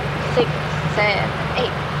 5, 6, 7, 8.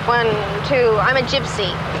 1, 2. I'm a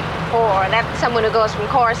gypsy. 4. That's someone who goes from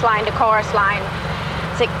chorus line to chorus line.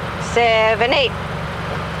 6, 7, 8.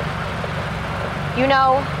 You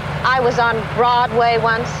know, I was on Broadway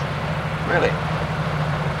once. Really?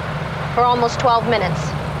 For almost 12 minutes.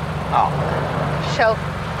 Oh. Show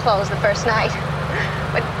closed the first night.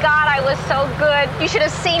 But God, I was so good. You should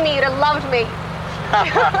have seen me. You'd have loved me.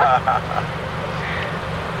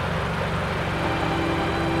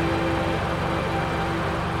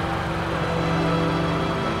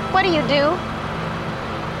 What do you do?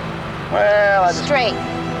 Well, Straight.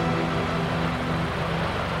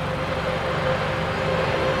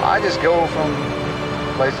 I just go from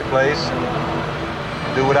place to place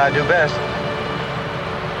and do what I do best.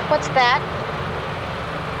 What's that?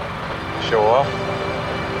 Show off.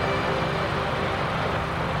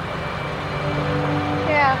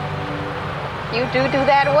 Yeah. You do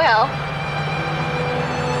that well.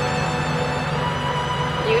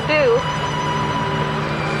 You do.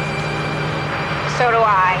 So do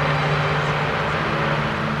I.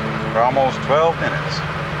 For almost 12 minutes.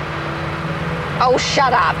 Oh,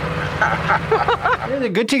 shut up. Yeah, they're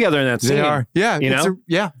good together in that scene. They are. Yeah. You know?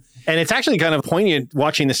 Yeah. And it's actually kind of poignant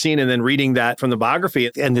watching the scene and then reading that from the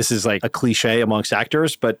biography. And this is like a cliche amongst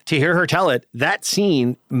actors, but to hear her tell it, that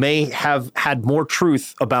scene may have had more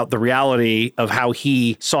truth about the reality of how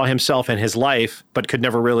he saw himself and his life, but could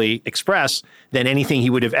never really express, than anything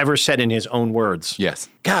he would have ever said in his own words. Yes.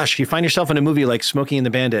 Gosh, you find yourself in a movie like Smokey and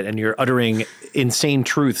the Bandit and you're uttering insane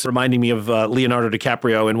truths, reminding me of Leonardo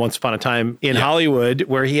DiCaprio in Once Upon a Time in Hollywood,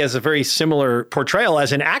 where he has a very similar portrayal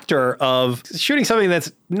as an actor of shooting something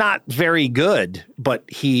that's not very good, but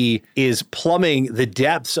he is plumbing the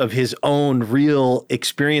depths of his own real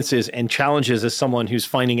experiences and challenges as someone who's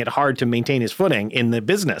finding it hard to maintain his footing in the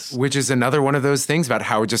business. Which is another one of those things about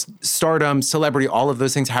how just stardom, celebrity, all of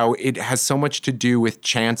those things, how it has so much to do with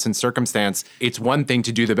chance and circumstance. It's one thing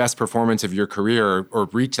to do the best performance of your career or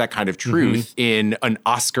reach that kind of truth in an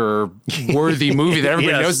Oscar-worthy movie that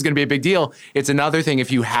everybody knows is going to be a big deal. It's another thing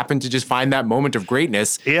if you happen to just find that moment of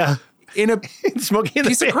greatness. Yeah. In a Smokey and the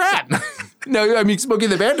piece of crap. No, I mean, Smokey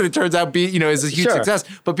and the Bandit, it turns out, is a huge success,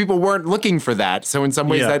 but people weren't looking for that. So in some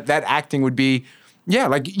ways, that acting would be,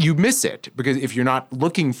 like you miss it because if you're not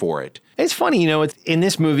looking for it. It's funny, it's in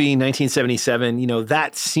this movie, 1977,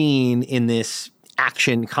 that scene in this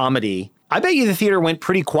action comedy, I bet you the theater went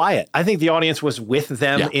pretty quiet. I think the audience was with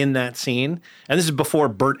them in that scene. And this is before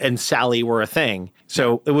Bert and Sally were a thing.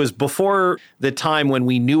 So it was before the time when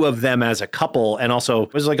we knew of them as a couple. And also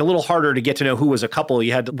it was like a little harder to get to know who was a couple.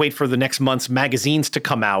 You had to wait for the next month's magazines to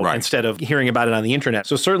come out instead of hearing about it on the internet.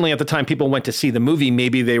 So certainly at the time people went to see the movie,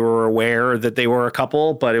 maybe they were aware that they were a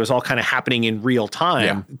couple, but it was all kind of happening in real time.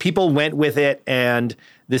 Yeah. People went with it, and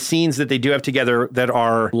the scenes that they do have together that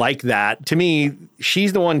are like that, to me,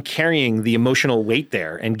 she's the one carrying the emotional weight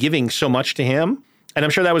there and giving so much to him. And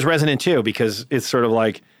I'm sure that was resonant too, because it's sort of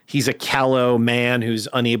like he's a callow man who's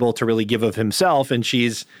unable to really give of himself, and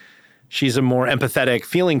she's a more empathetic,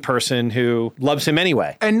 feeling person who loves him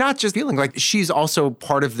anyway. And not just feeling, like she's also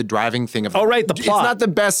part of the driving thing of the plot. It's not the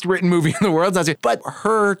best written movie in the world, but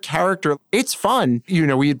her character, it's fun.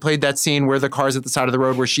 We had played that scene where the car's at the side of the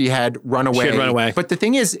road where she had run away. She had run away. But the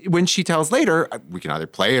thing is, when she tells later, we can either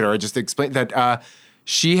play it or just explain that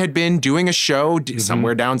she had been doing a show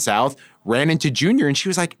somewhere down south, ran into Junior, and she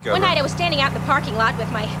was like... One night I was standing out in the parking lot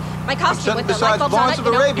with my costume with the light bulbs on it,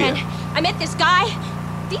 and I met this guy.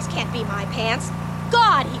 These can't be my pants.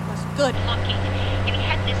 God, he was good looking. And he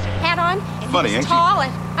had this hat on, and he was tall,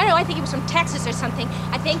 and I don't know, I think he was from Texas or something,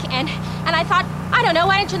 I think, and I thought, I don't know,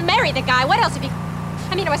 why don't you marry the guy? What else have you...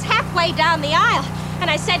 I was halfway down the aisle, and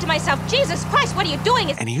I said to myself, Jesus Christ, what are you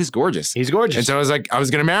doing? And he was gorgeous. He's gorgeous. And so I was like, I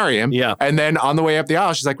was going to marry him. Yeah. And then on the way up the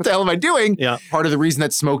aisle, she's like, what the hell am I doing? Yeah. Part of the reason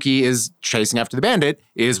that Smokey is chasing after the bandit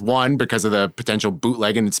is, one, because of the potential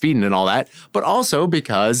bootlegging and speeding and all that, but also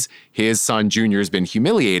because his son Junior has been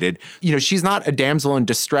humiliated. She's not a damsel in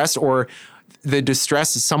distress, or the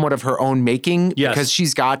distress is somewhat of her own making, because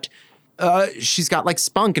she's got like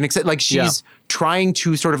spunk and like she's trying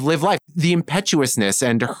to sort of live life. The impetuousness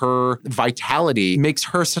and her vitality makes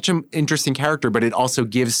her such an interesting character, but it also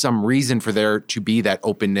gives some reason for there to be that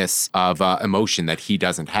openness of emotion that he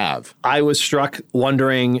doesn't have. I was struck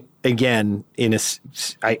wondering, again,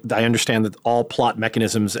 I understand that all plot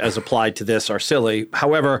mechanisms as applied to this are silly.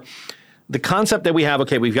 However, the concept that we have,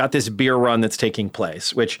 okay, we've got this beer run that's taking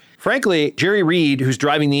place, which, frankly, Jerry Reed, who's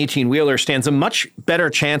driving the 18-wheeler, stands a much better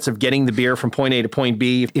chance of getting the beer from point A to point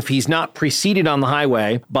B if he's not preceded on the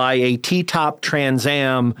highway by a T-top Trans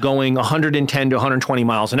Am going 110 to 120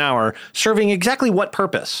 miles an hour, serving exactly what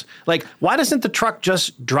purpose? Like, why doesn't the truck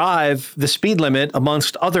just drive the speed limit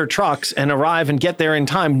amongst other trucks and arrive and get there in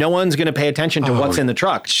time? No one's going to pay attention to what's in the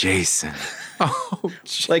truck. Jason. Oh,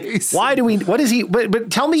 like, why do we, what is he,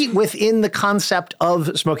 but tell me within the concept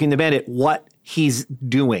of Smokey and the Bandit, what he's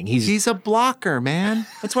doing. He's a blocker, man.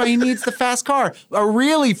 That's why he needs the fast car, a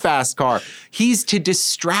really fast car. He's to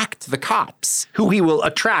distract the cops. Who he will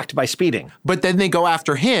attract by speeding. But then they go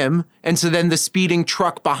after him, and so then the speeding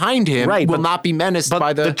truck behind him will not be menaced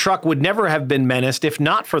by the truck would never have been menaced if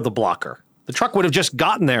not for the blocker. The truck would have just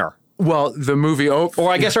gotten there. Well, the movie or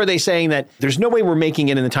I guess are they saying that there's no way we're making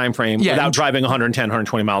it in the time frame without driving 110,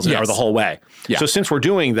 120 miles an hour the whole way. Yeah. So since we're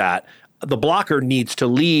doing that, the blocker needs to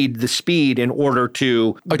lead the speed in order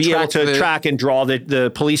to be able to track and draw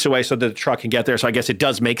the police away so that the truck can get there. So I guess it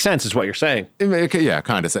does make sense is what you're saying. Yeah,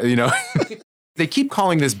 kind of. You know, they keep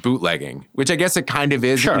calling this bootlegging, which I guess it kind of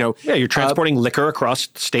is. Sure. You know, yeah, you're transporting liquor across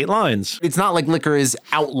state lines. It's not like liquor is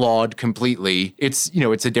outlawed completely. It's, you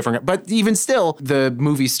know, it's a different, but even still, the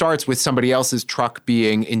movie starts with somebody else's truck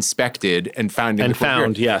being inspected and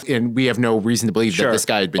found. Yes. And we have no reason to believe that this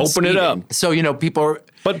guy had been speeding. It up. So, you know, people are,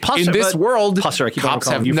 in this world, cops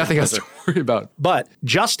have nothing else to worry about. But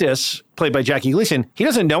Justice, played by Jackie Gleason, he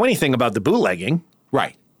doesn't know anything about the bootlegging.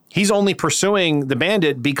 Right. He's only pursuing the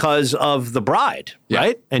bandit because of the bride,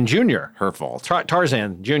 right? And Junior. Her fault.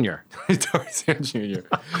 Tarzan Jr. Tarzan Jr.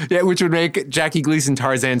 Yeah, which would make Jackie Gleason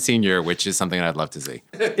Tarzan Sr., which is something I'd love to see.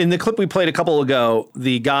 In the clip we played a couple ago,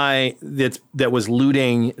 the guy that was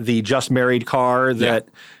looting the just married car that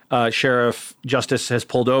Sheriff Justice has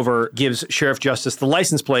pulled over gives Sheriff Justice the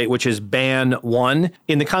license plate, which is Ban 1.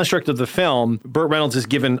 In the construct of the film, Burt Reynolds is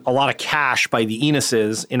given a lot of cash by the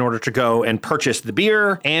Enuses in order to go and purchase the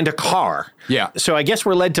beer and a car. Yeah. So I guess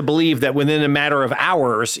we're led to believe that within a matter of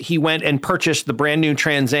hours, he went and purchased the brand new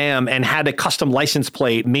Trans Am and had a custom license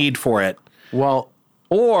plate made for it. Well,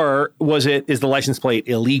 or is the license plate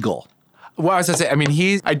illegal? Well, I was going to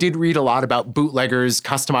say, I did read a lot about bootleggers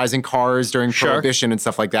customizing cars during Prohibition and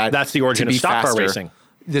stuff like that. That's the origin of stock car racing.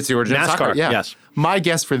 That's the origin of stock car, yes. My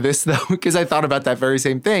guess for this, though, because I thought about that very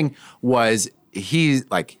same thing, was he's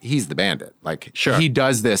the bandit. Like, he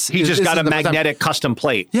does this. He just got a magnetic custom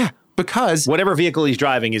plate. Yeah, because whatever vehicle he's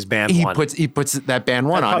driving is Ban 1. He puts that Ban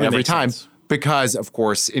 1 on every time. Sense. Because, of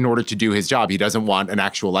course, in order to do his job, he doesn't want an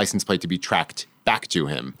actual license plate to be tracked back to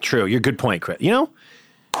him. True. You're a good point, Chris. You know,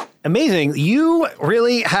 amazing. You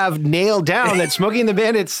really have nailed down that Smokey and the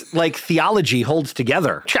Bandit's like theology holds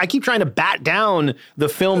together. I keep trying to bat down the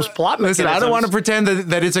film's plot mechanisms. Listen, I don't want to pretend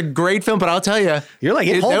that it's a great film, but I'll tell you. You're like,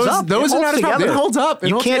 it holds up. Those are not as problem. It holds up.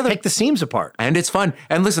 You can't pick the seams apart. And it's fun.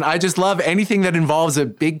 And listen, I just love anything that involves a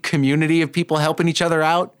big community of people helping each other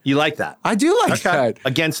out. You like that? I do like that.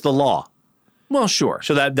 Against the law. Well, sure.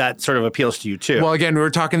 So that sort of appeals to you, too. Well, again, we're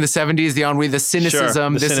talking the 70s, the ennui, the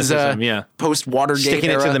cynicism. This is a post-Watergate Sticking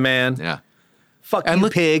era. it to the man. Yeah. Fuck you,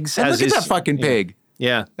 pigs. And look at that fucking pig.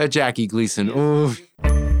 Yeah. That Jackie Gleason. Ooh.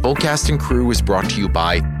 Full Cast and Crew is brought to you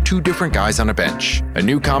by Two Different Guys on a Bench, a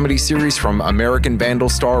new comedy series from American Vandal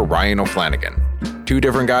star Ryan O'Flanagan. Two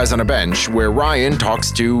Different Guys on a Bench, where Ryan talks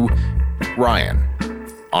to Ryan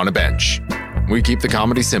on a bench. We keep the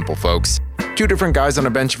comedy simple, folks. Two Different Guys on a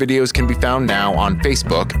Bench videos can be found now on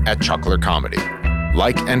Facebook at Chuckler Comedy.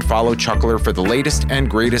 Like and follow Chuckler for the latest and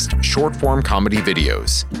greatest short-form comedy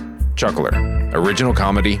videos. Chuckler, original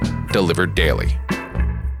comedy delivered daily.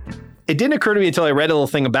 It didn't occur to me until I read a little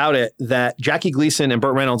thing about it that Jackie Gleason and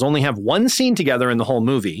Burt Reynolds only have one scene together in the whole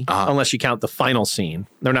movie, unless you count the final scene.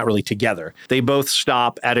 They're not really together. They both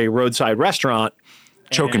stop at a roadside restaurant.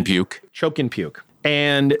 Choke and puke.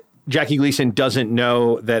 And Jackie Gleason doesn't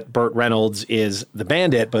know that Burt Reynolds is the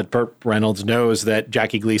bandit, but Burt Reynolds knows that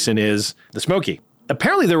Jackie Gleason is the Smokey.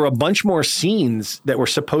 Apparently, there were a bunch more scenes that were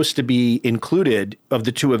supposed to be included of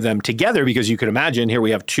the two of them together, because you could imagine, here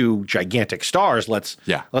we have two gigantic stars. Let's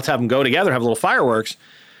have them go together, have little fireworks.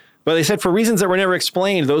 But they said for reasons that were never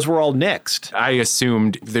explained, those were all nixed. I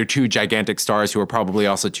assumed they're two gigantic stars who are probably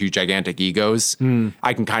also two gigantic egos.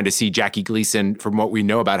 I can kind of see Jackie Gleason, from what we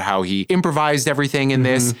know about how he improvised everything in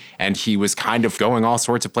this, and he was kind of going all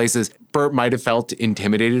sorts of places. Burt might have felt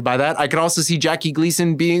intimidated by that. I could also see Jackie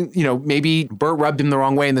Gleason being, maybe Burt rubbed him the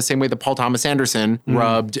wrong way in the same way that Paul Thomas Anderson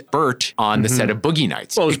rubbed Burt on the set of Boogie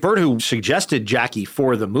Nights. Well, it was Burt who suggested Jackie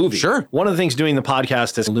for the movie. Sure. One of the things doing the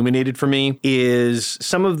podcast that's illuminated for me is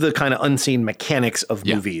some of the kind of unseen mechanics of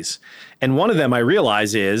movies. And one of them I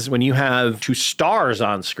realize is when you have two stars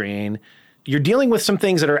on screen, you're dealing with some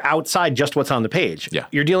things that are outside just what's on the page. Yeah.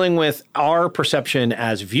 You're dealing with our perception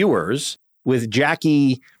as viewers. With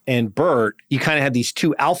Jackie and Burt, you kind of had these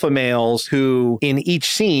two alpha males who in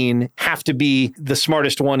each scene have to be the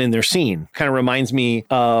smartest one in their scene. Kind of reminds me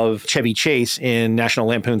of Chevy Chase in National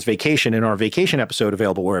Lampoon's Vacation, in our Vacation episode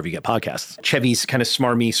available wherever you get podcasts. Chevy's kind of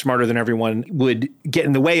smarter than everyone, would get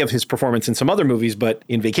in the way of his performance in some other movies, but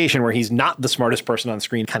in Vacation, where he's not the smartest person on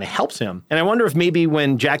screen, kind of helps him. And I wonder if maybe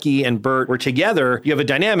when Jackie and Burt were together, you have a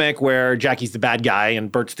dynamic where Jackie's the bad guy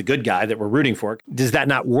and Burt's the good guy that we're rooting for. Does that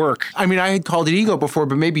not work? I mean, I had called it ego before,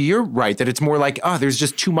 but maybe you're right that it's more like, there's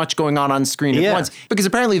just too much going on screen at once. Because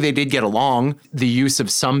apparently they did get along. The use of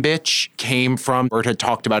some bitch came from Burt had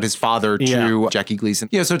talked about his father to Jackie Gleason.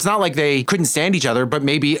 So it's not like they couldn't stand each other, but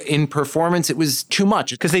maybe in performance it was too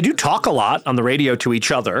much. Because they do talk a lot on the radio to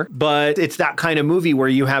each other, but it's that kind of movie where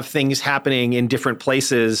you have things happening in different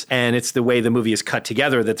places, and it's the way the movie is cut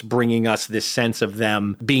together that's bringing us this sense of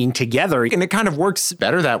them being together. And it kind of works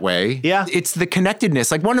better that way. Yeah. It's the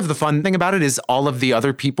connectedness. Like, one of the fun thing about it is all of the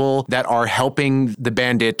other people that are helping the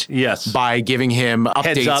bandit by giving him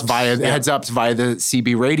updates heads ups via the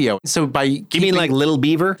CB radio. So by you mean like Little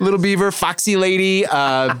Beaver? Little Beaver, Foxy Lady.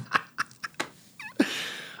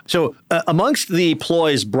 So amongst the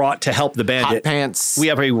ploys brought to help the bandit, Hot Pants. We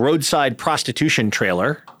have a roadside prostitution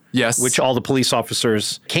trailer. Yes. Which all the police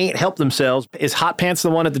officers can't help themselves. Is Hot Pants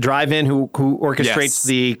the one at the drive-in who orchestrates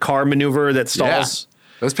the car maneuver that stalls? Yeah.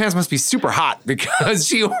 Those pants must be super hot because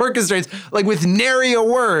she orchestrates, like, with nary a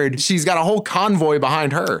word. She's got a whole convoy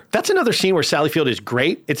behind her. That's another scene where Sally Field is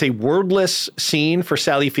great. It's a wordless scene for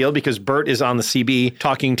Sally Field because Burt is on the CB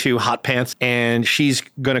talking to Hot Pants, and she's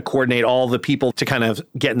going to coordinate all the people to kind of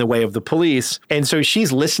get in the way of the police. And so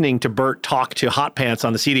she's listening to Burt talk to Hot Pants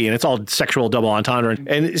on the CD, and it's all sexual double entendre.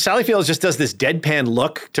 And Sally Field just does this deadpan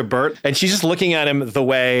look to Burt, and she's just looking at him the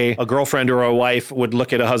way a girlfriend or a wife would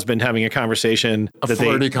look at a husband having a conversation.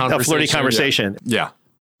 A flirty conversation. Yeah.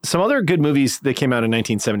 Some other good movies that came out in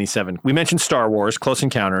 1977. We mentioned Star Wars, Close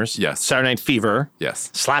Encounters. Yes. Saturday Night Fever.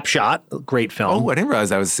 Yes. Slapshot, great film. Oh, I didn't realize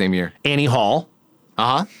that was the same year. Annie Hall.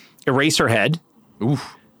 Uh-huh. Eraserhead.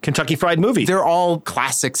 Oof. Kentucky Fried Movie. They're all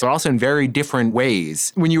classics, but also in very different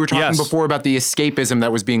ways. When you were talking before about the escapism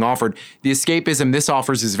that was being offered, the escapism this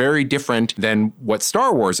offers is very different than what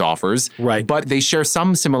Star Wars offers. Right. But they share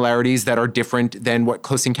some similarities that are different than what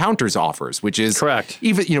Close Encounters offers, which is correct.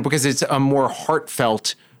 Even, because it's a more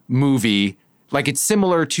heartfelt movie. Like, it's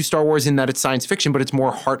similar to Star Wars in that it's science fiction, but it's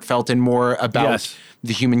more heartfelt and more about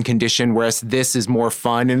the human condition, whereas this is more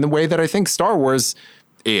fun in the way that I think Star Wars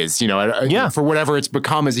is, for whatever it's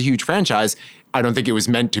become as a huge franchise. I don't think it was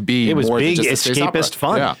meant to be. It was more big than just a space escapist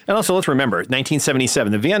fun. Yeah. And also, let's remember,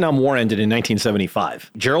 1977, the Vietnam War ended in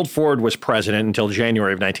 1975. Gerald Ford was president until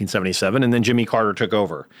January of 1977, and then Jimmy Carter took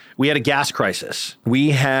over. We had a gas crisis.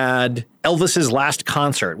 We had Elvis's last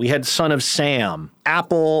concert. We had Son of Sam,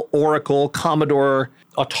 Apple, Oracle, Commodore,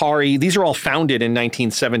 Atari. These are all founded in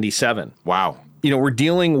 1977. Wow. We're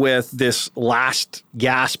dealing with this last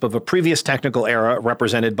gasp of a previous technical era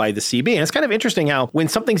represented by the CB. And it's kind of interesting how when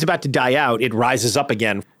something's about to die out, it rises up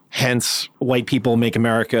again. Hence, white people make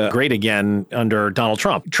America great again under Donald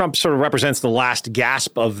Trump. Trump sort of represents the last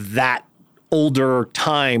gasp of that older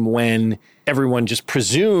time when everyone just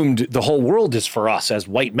presumed the whole world is for us as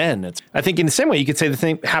white men. I think in the same way, you could say the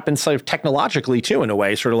thing happens sort of technologically too, in a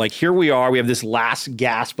way, sort of like here we are, we have this last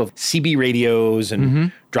gasp of CB radios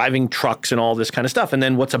and driving trucks and all this kind of stuff. And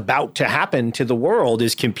then what's about to happen to the world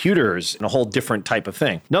is computers and a whole different type of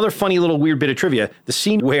thing. Another funny little weird bit of trivia, the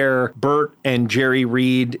scene where Burt and Jerry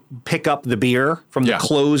Reed pick up the beer from the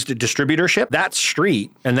closed distributorship, that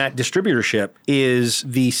street and that distributorship is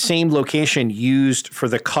the same location used for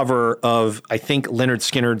the cover of, I think, Lynyrd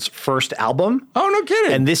Skynyrd's first album. Oh, no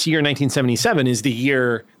kidding. And this year, 1977, is the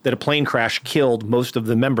year that a plane crash killed most of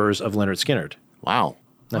the members of Lynyrd Skynyrd. Wow.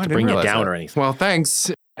 Not to bring you down or anything. Well, thanks.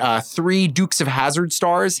 3 Dukes of Hazzard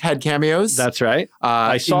stars had cameos. That's right.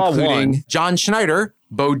 I saw one. John Schneider,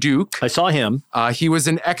 Bo Duke. I saw him. He was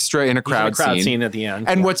an extra in a crowd scene at the end.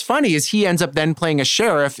 And what's funny is he ends up then playing a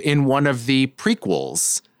sheriff in one of the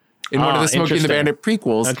prequels. In one of the Smokey and the Bandit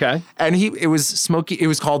prequels. Okay. And it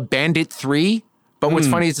was called Bandit 3. But what's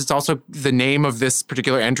funny is it's also the name of this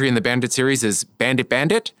particular entry in the Bandit series is Bandit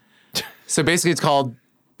Bandit. So basically it's called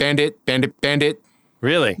Bandit, Bandit, Bandit,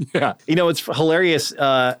 Really? Yeah. You know, it's hilarious.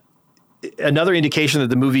 Another indication that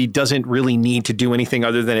the movie doesn't really need to do anything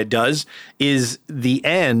other than it does is the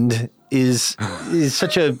end is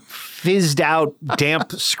such a fizzed out,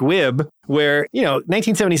 damp squib where,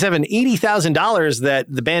 1977, $80,000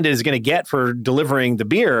 that the bandit is going to get for delivering the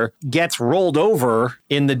beer gets rolled over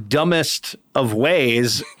in the dumbest of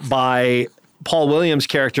ways by Paul Williams'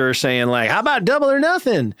 character saying, like, how about double or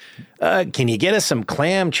nothing? Can you get us some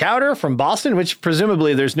clam chowder from Boston? Which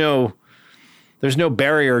presumably there's no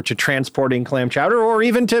barrier to transporting clam chowder or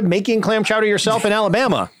even to making clam chowder yourself in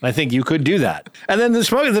Alabama. I think you could do that. And then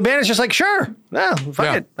the band is just like, sure,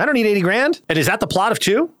 fuck it. I don't need $80,000. And is that the plot of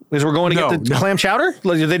 2? Is we're going to get the clam chowder?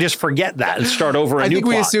 Like, they just forget that and start over a new plot? I think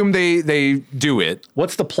we assume they do it.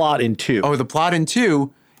 What's the plot in 2? Oh, the plot in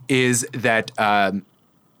 2 is that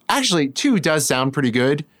actually 2 does sound pretty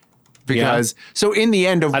good because so in the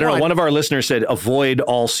end of I don't know. One of our listeners said avoid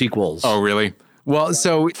all sequels. Oh, really? Well,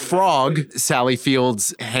 so Frog, Sally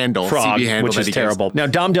Field's handle, Frog, CB handle, which is terrible. Now,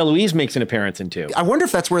 Dom DeLuise makes an appearance in 2. I wonder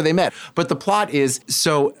if that's where they met. But the plot is,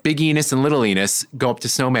 so Big Enos and Little Enos go up to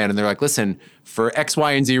Snowman and they're like, listen, for X,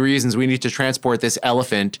 Y, and Z reasons, we need to transport this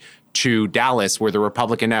elephant to Dallas where the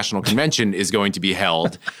Republican National Convention is going to be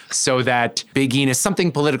held so that Big Enos,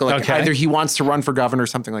 something political, like either he wants to run for governor or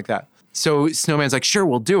something like that. So Snowman's like, sure,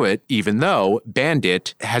 we'll do it, even though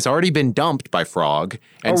Bandit has already been dumped by Frog.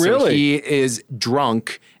 And so he is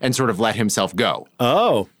drunk and sort of let himself go.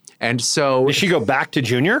 Oh. And so... Does she go back to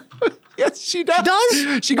Junior? Yes, she does. She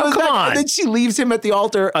does? She goes back, and then she leaves him at the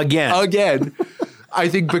altar again. I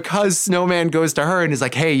think because Snowman goes to her and is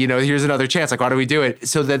like, hey, here's another chance. Like, why don't we do it?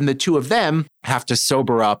 So then the two of them have to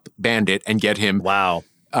sober up Bandit and get him... Wow.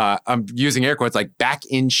 I'm using air quotes, like back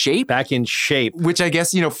in shape. Back in shape. Which I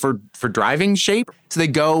guess, for driving shape. So they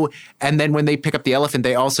go, and then when they pick up the elephant,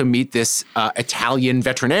 they also meet this Italian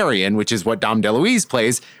veterinarian, which is what Dom DeLuise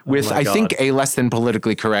plays, with, I think, a less than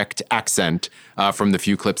politically correct accent from the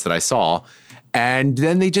few clips that I saw. And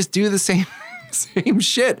then they just do the same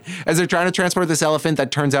shit as they're trying to transport this elephant that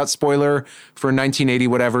turns out, spoiler for 1980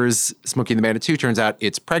 whatever's Smokey and the Bandit 2, turns out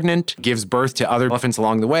it's pregnant, gives birth to other elephants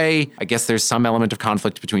along the way. I guess there's some element of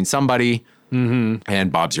conflict between somebody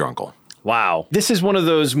and Bob's your uncle. Wow. This is one of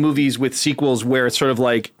those movies with sequels where it's sort of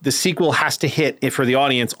like the sequel has to hit, for the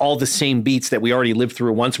audience, all the same beats that we already lived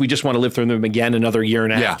through once. We just want to live through them again another year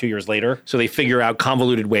and a half, 2 years later. So they figure out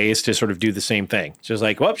convoluted ways to sort of do the same thing. So it's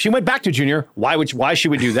like, well, she went back to Junior. Why she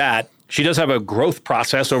would do that? She does have a growth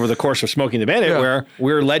process over the course of Smokey and the Bandit where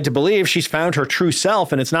we're led to believe she's found her true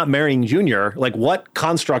self and it's not marrying Junior. Like, what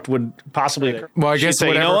construct would possibly... Well, I guess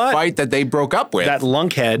whatever fight that they broke up with. That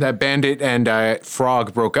lunkhead. That Bandit and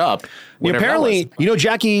Frog broke up. Apparently,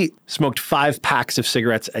 Jackie smoked 5 packs of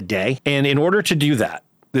cigarettes a day. And in order to do that,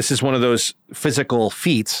 this is one of those physical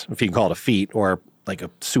feats, if you can call it a feat, or like a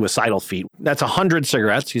suicidal feat. That's 100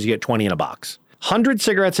 cigarettes because you get 20 in a box. 100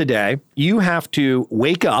 cigarettes a day, you have to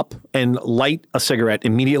wake up and light a cigarette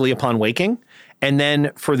immediately upon waking. And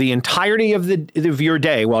then for the entirety of your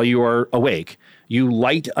day while you are awake, you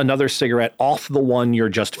light another cigarette off the one you're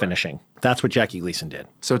just finishing. That's what Jackie Gleason did.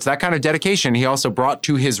 So it's that kind of dedication he also brought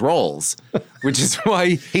to his roles, which is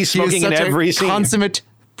why he's smoking in every scene. Consummate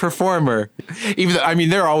performer. Even though,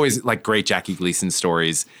 there are always like great Jackie Gleason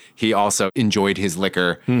stories. He also enjoyed his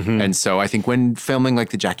liquor. And so I think when filming like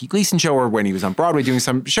the Jackie Gleason show or when he was on Broadway doing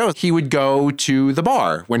some shows, he would go to the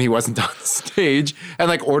bar when he wasn't on stage and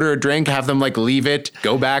like order a drink, have them like leave it,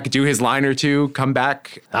 go back, do his line or two, come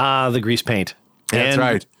back. The grease paint. That's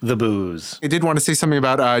right. The booze. I did want to say something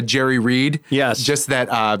about Jerry Reed. Yes. Just that,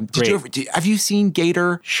 have you seen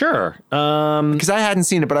Gator? Sure. Because I hadn't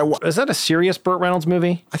seen it, but is that a serious Burt Reynolds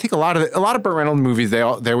movie? I think a lot of Burt Reynolds movies, they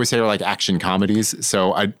always say are like action comedies.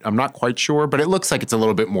 So I'm not quite sure, but it looks like it's a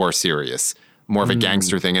little bit more serious, more of a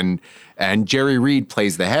gangster thing. And Jerry Reed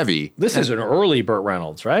plays the heavy. This is an early Burt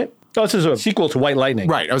Reynolds, right? Oh, this is a sequel to White Lightning.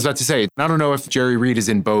 Right. I was about to say, I don't know if Jerry Reed is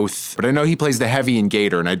in both, but I know he plays the heavy in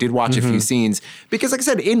Gator, and I did watch a few scenes. Because like I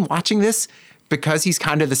said, in watching this, because he's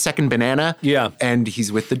kind of the second banana, and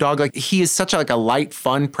he's with the dog, like he is such a light,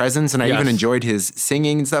 fun presence, and I even enjoyed his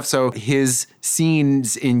singing and stuff. So his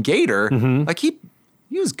scenes in Gator, like he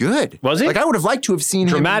was good. Was he? Like I would have liked to have seen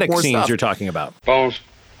dramatic him more scenes stuff. You're talking about. Bones,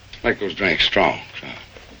 make those drinks strong.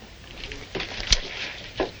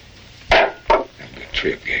 Have a good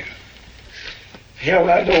trip, Gator. Hell,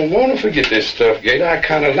 I don't want to forget this stuff, Gator. I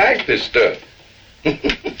kind of like this stuff. Now,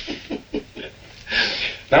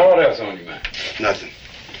 what else on your mind? Nothing.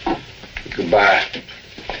 Goodbye.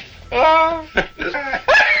 Oh,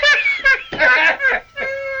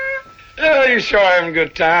 you sure having a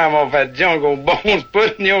good time off that jungle Bones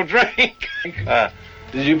put in your drink. Did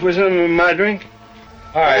you put something in my drink?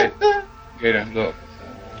 All right, Gator, look.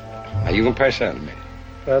 Now, you gonna pass out in a minute.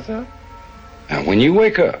 Pass out? Now, when you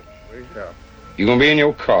wake up, Wake up. you're gonna be in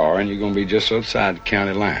your car, and you're gonna be just outside the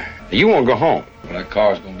county line. Now, you wanna go home, but that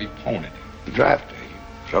car's gonna be pointed. Drive to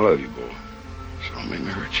you. I love you, boy. So don't make me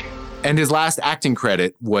hurt you. And his last acting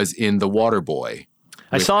credit was in The Waterboy.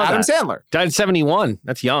 I saw Adam that. Sandler. Died at 71.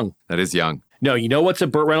 That's young. That is young. No, you know what's a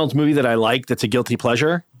Burt Reynolds movie that I like that's a guilty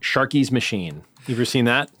pleasure? Sharky's Machine. You ever seen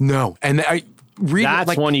that? No. And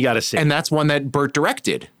that's one you got to see. And that's one that Burt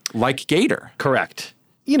directed, like Gator. Correct.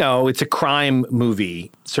 You know, it's a crime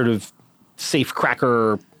movie, sort of safe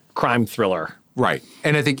cracker crime thriller. Right.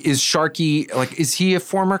 And I think, is Sharky, like, is he a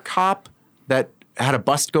former cop that had a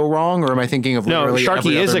bust go wrong? Or am I thinking of literally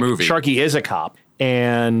every other movie? Sharky is a cop.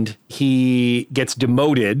 And he gets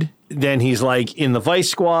demoted. Then he's like in the Vice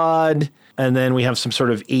Squad. And then we have some sort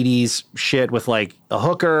of 80s shit with like a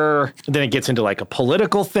hooker. And then it gets into like a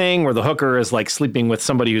political thing where the hooker is like sleeping with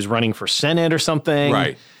somebody who's running for Senate or something.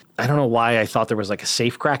 Right. I don't know why I thought there was like a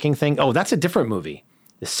safe cracking thing. Oh, that's a different movie.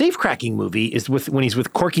 The safe cracking movie is when he's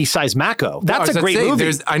with Corky Sisemako. That's a great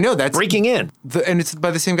movie. I know that's Breaking In. And it's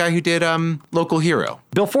by the same guy who did Local Hero.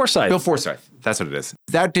 Bill Forsythe. Bill Forsythe. That's what it is.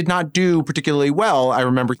 That did not do particularly well. I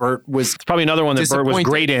remember Burt was It's probably another one that Burt was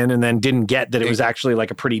great in and then didn't get that it was actually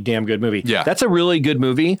like a pretty damn good movie. Yeah. That's a really good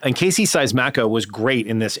movie. And Casey Sisemako was great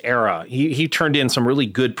in this era. He turned in some really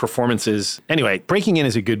good performances. Anyway, Breaking In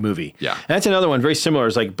is a good movie. Yeah. And that's another one very similar.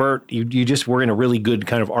 It's like, Burt, you just were in a really good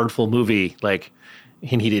kind of artful movie. Like,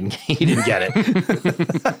 and he didn't get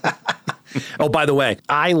it. Oh, by the way,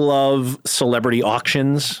 I love celebrity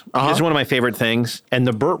auctions. It's one of my favorite things. And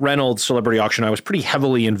the Burt Reynolds celebrity auction, I was pretty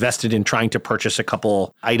heavily invested in trying to purchase a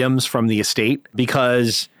couple items from the estate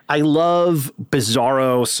because I love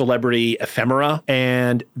bizarro celebrity ephemera.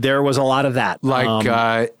 And there was a lot of that.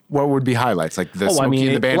 Like, what would be highlights? Like the Smokey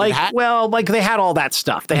and the Bandit hat? Well, like they had all that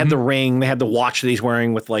stuff. They had the ring, they had the watch that he's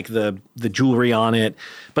wearing with like the jewelry on it.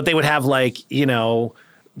 But they would have like, you know,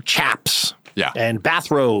 chaps. Yeah. And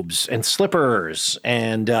bathrobes and slippers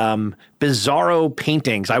and bizarro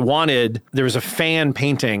paintings. There was a fan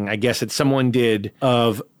painting, I guess, that someone did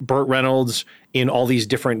of Burt Reynolds in all these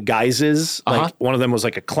different guises. Like one of them was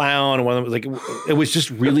like a clown, and one of them was like, it was just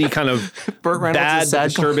really kind of Burt Reynolds bad, is sad.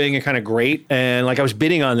 disturbing, and kind of great. And like I was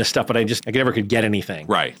bidding on this stuff, but I never could get anything.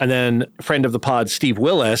 Right. And then friend of the pod, Steve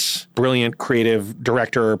Willis, brilliant creative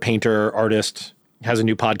director, painter, artist, has a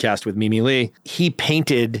new podcast with Mimi Lee. He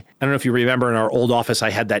painted, I don't know if you remember in our old office,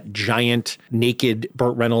 I had that giant naked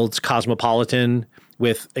Burt Reynolds Cosmopolitan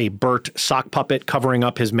with a Burt sock puppet covering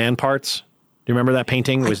up his man parts. Do you remember that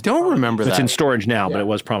painting? I don't remember that. It's in storage now, but it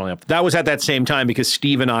was probably up. That was at that same time because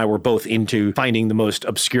Steve and I were both into finding the most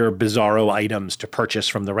obscure, bizarro items to purchase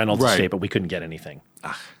from the Reynolds estate, but we couldn't get anything.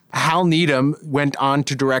 Hal Needham went on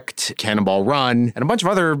to direct Cannonball Run and a bunch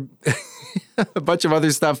of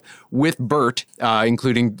other stuff with Burt,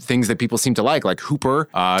 including things that people seem to like Hooper.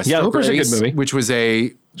 Hooper's a good movie. Which was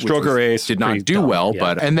a Stroker Ace. Did not do well,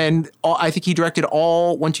 but and then I think he directed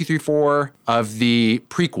all 1, 2, 3, 4 of the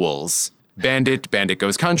prequels: Bandit, Bandit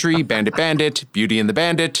Goes Country, Bandit, Beauty and the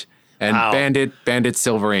Bandit. And Bandit,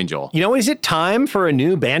 Silver Angel. You know, is it time for a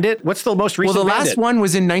new Bandit? What's the most recent Well, the Bandit? last one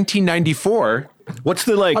was in 1994. What's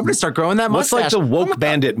the I'm gonna start growing that mustache. What's like the woke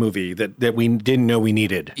Bandit movie that we didn't know we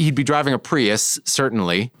needed? He'd be driving a Prius,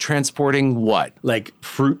 certainly. Transporting what? Like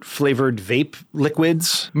fruit-flavored vape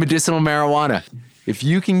liquids? Medicinal marijuana. If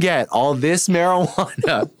you can get all this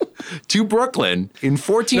marijuana to Brooklyn in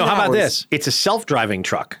 14 hours. No, how about this? It's a self-driving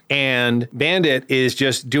truck, and Bandit is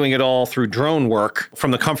just doing it all through drone work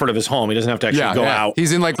from the comfort of his home. He doesn't have to actually go out.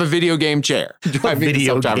 He's in like the video game chair. Driving a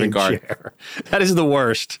self-driving car. Chair. That is the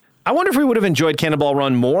worst. I wonder if we would have enjoyed Cannonball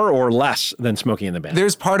Run more or less than Smokey and the Bandit.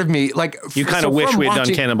 There's part of me, like... You kind of wish we had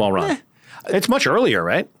done Cannonball Run. It's much earlier,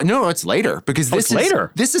 right? No, it's later because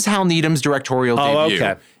this is Hal Needham's directorial debut.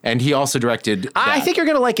 Okay. And he also directed that. I think you're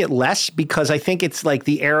going to like it less because I think it's like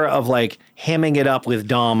the era of like hamming it up with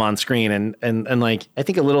Dom on screen and like I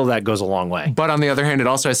think a little of that goes a long way. But on the other hand, it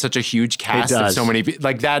also has such a huge cast of so many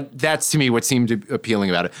like that's to me what seemed appealing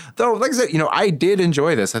about it. Though, like I said, I did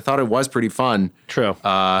enjoy this. I thought it was pretty fun. True.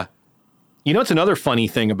 It's another funny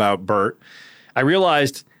thing about Burt. I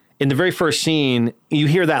realized in the very first scene, you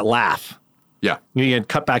hear that laugh. Yeah. You get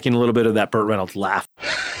cut back in a little bit of that Burt Reynolds laugh.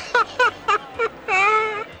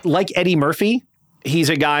 Like Eddie Murphy, he's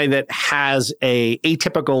a guy that has a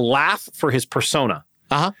atypical laugh for his persona.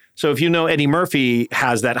 So if you know Eddie Murphy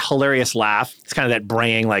has that hilarious laugh, it's kind of that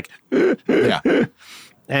braying like, yeah.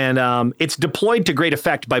 And it's deployed to great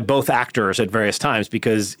effect by both actors at various times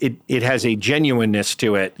because it has a genuineness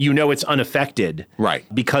to it. You know it's unaffected. Right.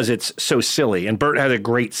 Because it's so silly. And Burt had a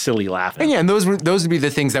great silly laugh. And yeah, and those would be the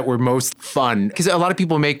things that were most fun. Because a lot of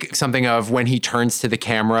people make something of when he turns to the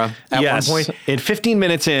camera at one point. In 15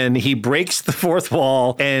 minutes in, he breaks the fourth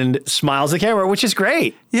wall and smiles at the camera, which is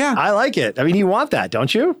great. Yeah. I like it. I mean, you want that,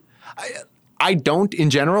 don't you? I don't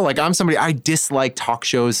in general. Like, I'm somebody, I dislike talk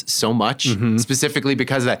shows so much, specifically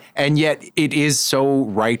because of that. And yet it is so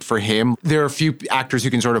right for him. There are a few actors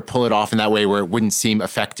who can sort of pull it off in that way where it wouldn't seem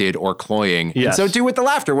affected or cloying. Yes. And so do with the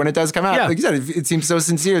laughter when it does come out. Yeah. Like you said, it seems so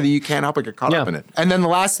sincere that you can't help but get caught up in it. And then the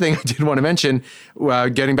last thing I did want to mention,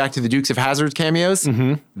 getting back to the Dukes of Hazzard cameos,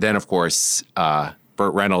 then of course,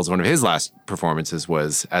 Burt Reynolds, one of his last performances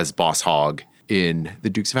was as Boss Hogg in the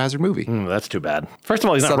Dukes of Hazzard movie. That's too bad. First of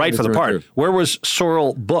all, he's not right for the part. Where was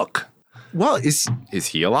Sorrel Book? Well, is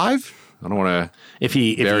he alive? I don't want to. If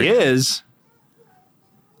he is,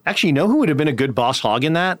 actually, you know who would have been a good Boss Hogg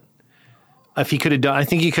in that? If he could have done, I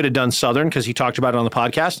think he could have done Southern because he talked about it on the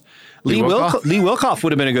podcast. Lee Wilkoff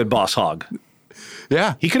would have been a good Boss Hogg.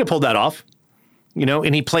 Yeah, he could have pulled that off. You know,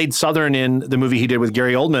 and he played Southern in the movie he did with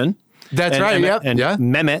Gary Oldman. That's right. And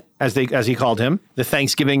Mehmet, as he called him, the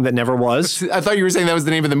Thanksgiving that never was. I thought you were saying that was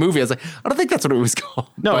the name of the movie. I was like, I don't think that's what it was called.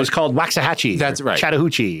 No, it was called Waxahachie. That's right.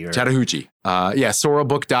 Chattahoochee. Chattahoochee. Sorrel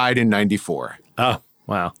Book died in 94. Oh,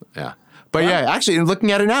 wow. Yeah. But actually,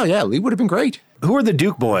 looking at it now, Lee would have been great. Who are the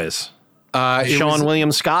Duke boys? Sean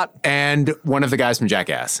William Scott? And one of the guys from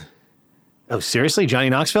Jackass. Oh, seriously? Johnny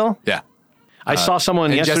Knoxville? Yeah. I saw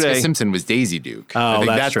someone yesterday. Jessica Simpson was Daisy Duke. Oh, I think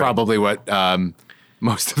that's true. Probably what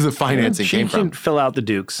most of the financing came from. She didn't fill out the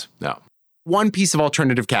Dukes. No. One piece of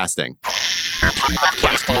alternative casting.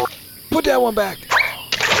 Put that one back.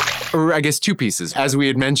 Or I guess two pieces. As we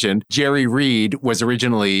had mentioned, Jerry Reed was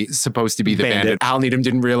originally supposed to be the bandit. Hal Needham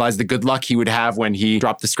didn't realize the good luck he would have when he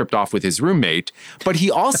dropped the script off with his roommate. But he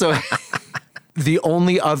also... The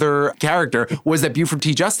only other character was that Buford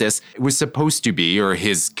T. Justice was supposed to be, or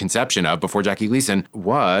his conception of, before Jackie Gleason,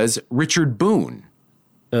 was Richard Boone.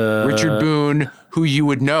 Richard Boone, who you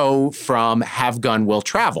would know from Have Gun, Will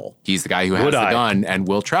Travel. He's the guy who has the gun and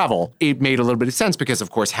will travel. It made a little bit of sense because,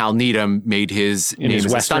 of course, Hal Needham made his name as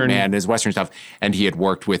a stuntman, his Western stuff, and he had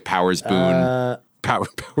worked with Powers Boone.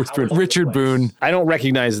 Richard Boone. I don't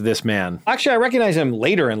recognize this man. Actually, I recognize him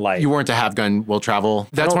later in life. You weren't to Have Gun, Will Travel.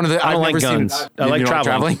 That's one of the. I don't I've like never guns. seen. I like you don't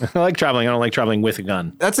traveling. Like I like traveling. I don't like traveling with a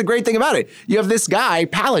gun. That's the great thing about it. You have this guy,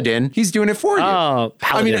 Paladin. He's doing it for you. Oh,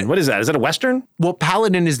 Paladin. I mean, what is that? Is that a Western? Well,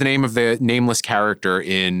 Paladin is the name of the nameless character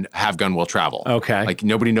in Have Gun, Will Travel. Okay. Like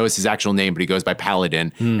nobody knows his actual name, but he goes by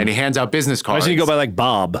Paladin, and he hands out business cards. Why doesn't he go by like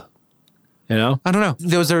Bob? You know? I don't know.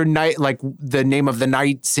 Those are like the name of the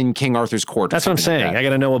knights in King Arthur's court. That's what I'm saying. I got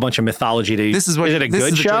to know a bunch of mythology to. Is it a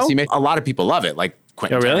good show? A lot of people love it. Like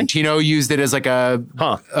Quentin Tarantino used it as like a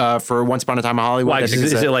for Once Upon a Time in Hollywood. Why? Is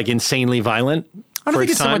it like insanely violent? I don't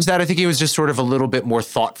think it's so much that. I think he was just sort of a little bit more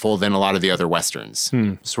thoughtful than a lot of the other Westerns.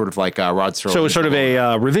 Sort of like Rod Serling. So it's sort of a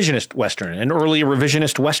revisionist Western, an early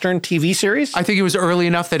revisionist Western TV series? I think it was early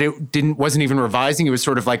enough that it wasn't even revising. It was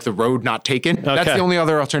sort of like The Road Not Taken. Okay. That's the only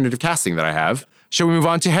other alternative casting that I have. Shall we move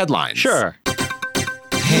on to headlines? Sure.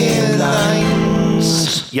 Headlines.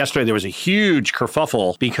 Yesterday, there was a huge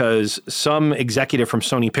kerfuffle because some executive from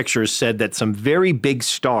Sony Pictures said that some very big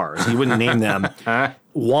stars, he wouldn't name them,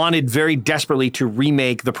 wanted very desperately to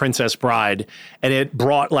remake The Princess Bride. And it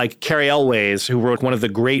brought like Cary Elwes, who wrote one of the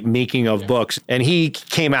great making of books. And he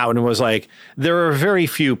came out and was like, there are very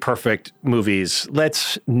few perfect movies.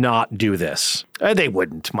 Let's not do this. They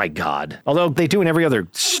wouldn't, my God. Although they do in every other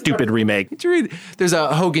stupid remake. Did you read? There's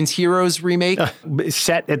a Hogan's Heroes remake.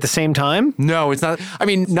 Set at the same time? No, it's not. I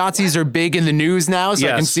mean, Nazis are big in the news now, so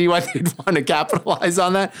I can see why they'd want to capitalize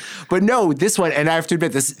on that. But no, this one, and I have to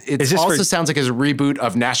admit, it also sounds like a reboot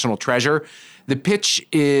of National Treasure. The pitch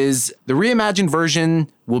is the reimagined version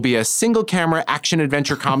will be a single-camera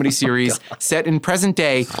action-adventure comedy series set in present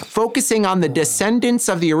day, focusing on the descendants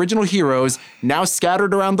of the original heroes now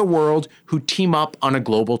scattered around the world who team up on a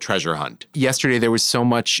global treasure hunt. Yesterday, there was so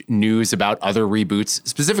much news about other reboots,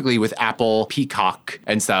 specifically with Apple, Peacock,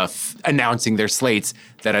 and stuff, announcing their slates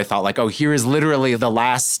that I thought like, oh, here is literally the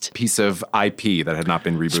last piece of IP that had not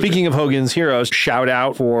been rebooted. Speaking of Hogan's Heroes, shout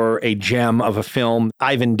out for a gem of a film.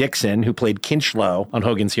 Ivan Dixon, who played Kinchlow on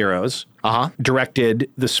Hogan's Heroes, directed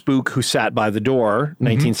The Spook Who Sat by the Door,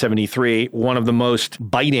 1973, one of the most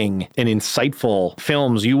biting and insightful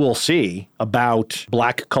films you will see about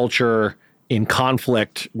Black culture in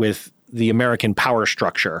conflict with the American power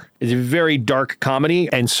structure. It's a very dark comedy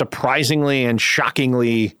and surprisingly and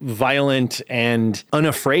shockingly violent and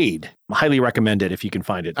unafraid. Highly recommend it if you can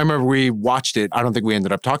find it. I remember we watched it. I don't think we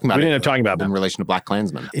ended up talking about it. We ended up talking about it. In relation to Black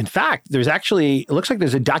Klansman. In fact, it looks like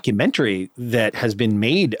there's a documentary that has been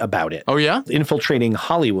made about it. Oh, yeah? Infiltrating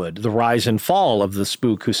Hollywood, the rise and fall of the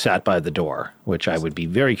spook who sat by the door, which I would be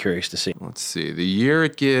very curious to see. Let's see. The year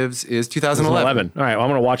it gives is 2011. All right, well, I'm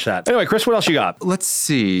going to watch that. Anyway, Chris, what else you got? Let's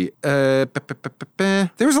see. There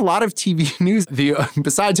was a lot of TV news.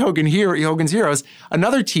 Besides Hogan's Heroes,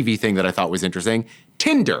 another TV thing that I thought was interesting,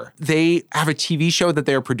 Tinder. They have a TV show that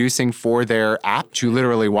they're producing for their app to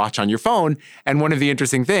literally watch on your phone. And one of the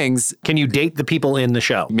interesting things... Can you date the people in the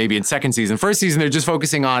show? Maybe in second season. First season, they're just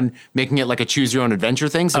focusing on making it like a choose-your-own-adventure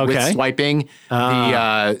thing. So with swiping,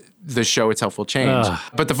 the show itself will change.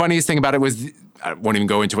 But the funniest thing about it was... I won't even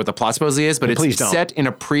go into what the plot supposedly is, but it's set in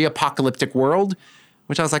a pre-apocalyptic world,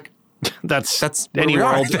 which I was like... That's any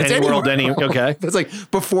world, okay. That's like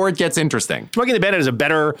before it gets interesting. Smoking the Bandit is a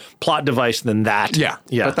better plot device than that. Yeah.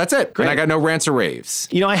 But that's it. Great. And I got no rants or raves.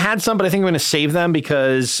 I had some, but I think I'm going to save them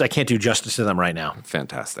because I can't do justice to them right now.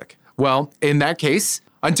 Fantastic. Well, in that case,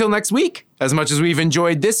 until next week, as much as we've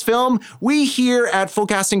enjoyed this film, we here at Full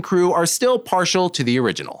Cast and Crew are still partial to the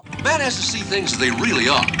original. Man has to see things as they really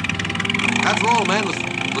are. After all, a man with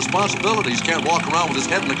responsibilities can't walk around with his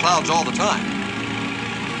head in the clouds all the time.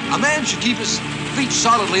 A man should keep his feet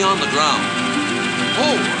solidly on the ground.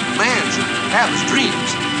 Oh, a man should have his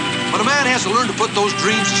dreams. But a man has to learn to put those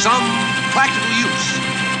dreams to some practical use.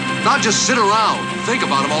 Not just sit around and think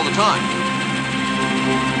about them all the time.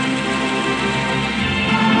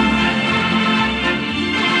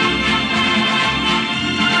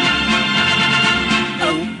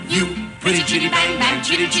 Oh, you pretty chitty bang bang,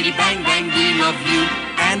 chitty chitty bang bang, we love you.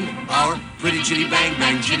 And our pretty chitty bang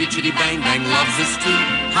bang, chitty chitty bang bang loves us too.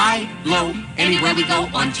 High, low, anywhere we go,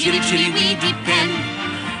 on chitty chitty we depend.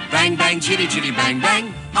 Bang bang, chitty chitty bang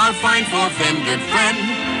bang, our fine four-fingered friend.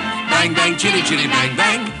 Bang bang, chitty chitty bang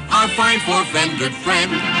bang, our fine four-fingered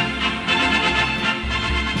friend.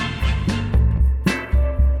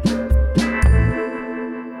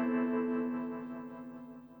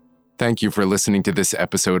 Thank you for listening to this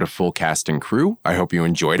episode of Full Cast and Crew. I hope you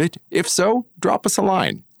enjoyed it. If so, drop us a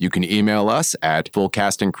line. You can email us at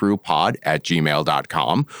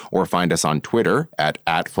fullcastandcrewpod@gmail.com or find us on Twitter at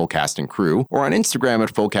fullcastandcrew or on Instagram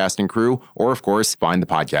at fullcastandcrew or, of course, find the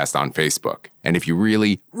podcast on Facebook. And if you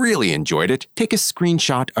really, really enjoyed it, take a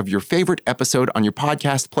screenshot of your favorite episode on your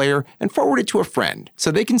podcast player and forward it to a friend so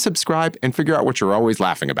they can subscribe and figure out what you're always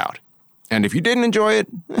laughing about. And if you didn't enjoy it,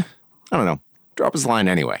 I don't know, drop us a line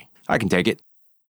anyway. I can take it.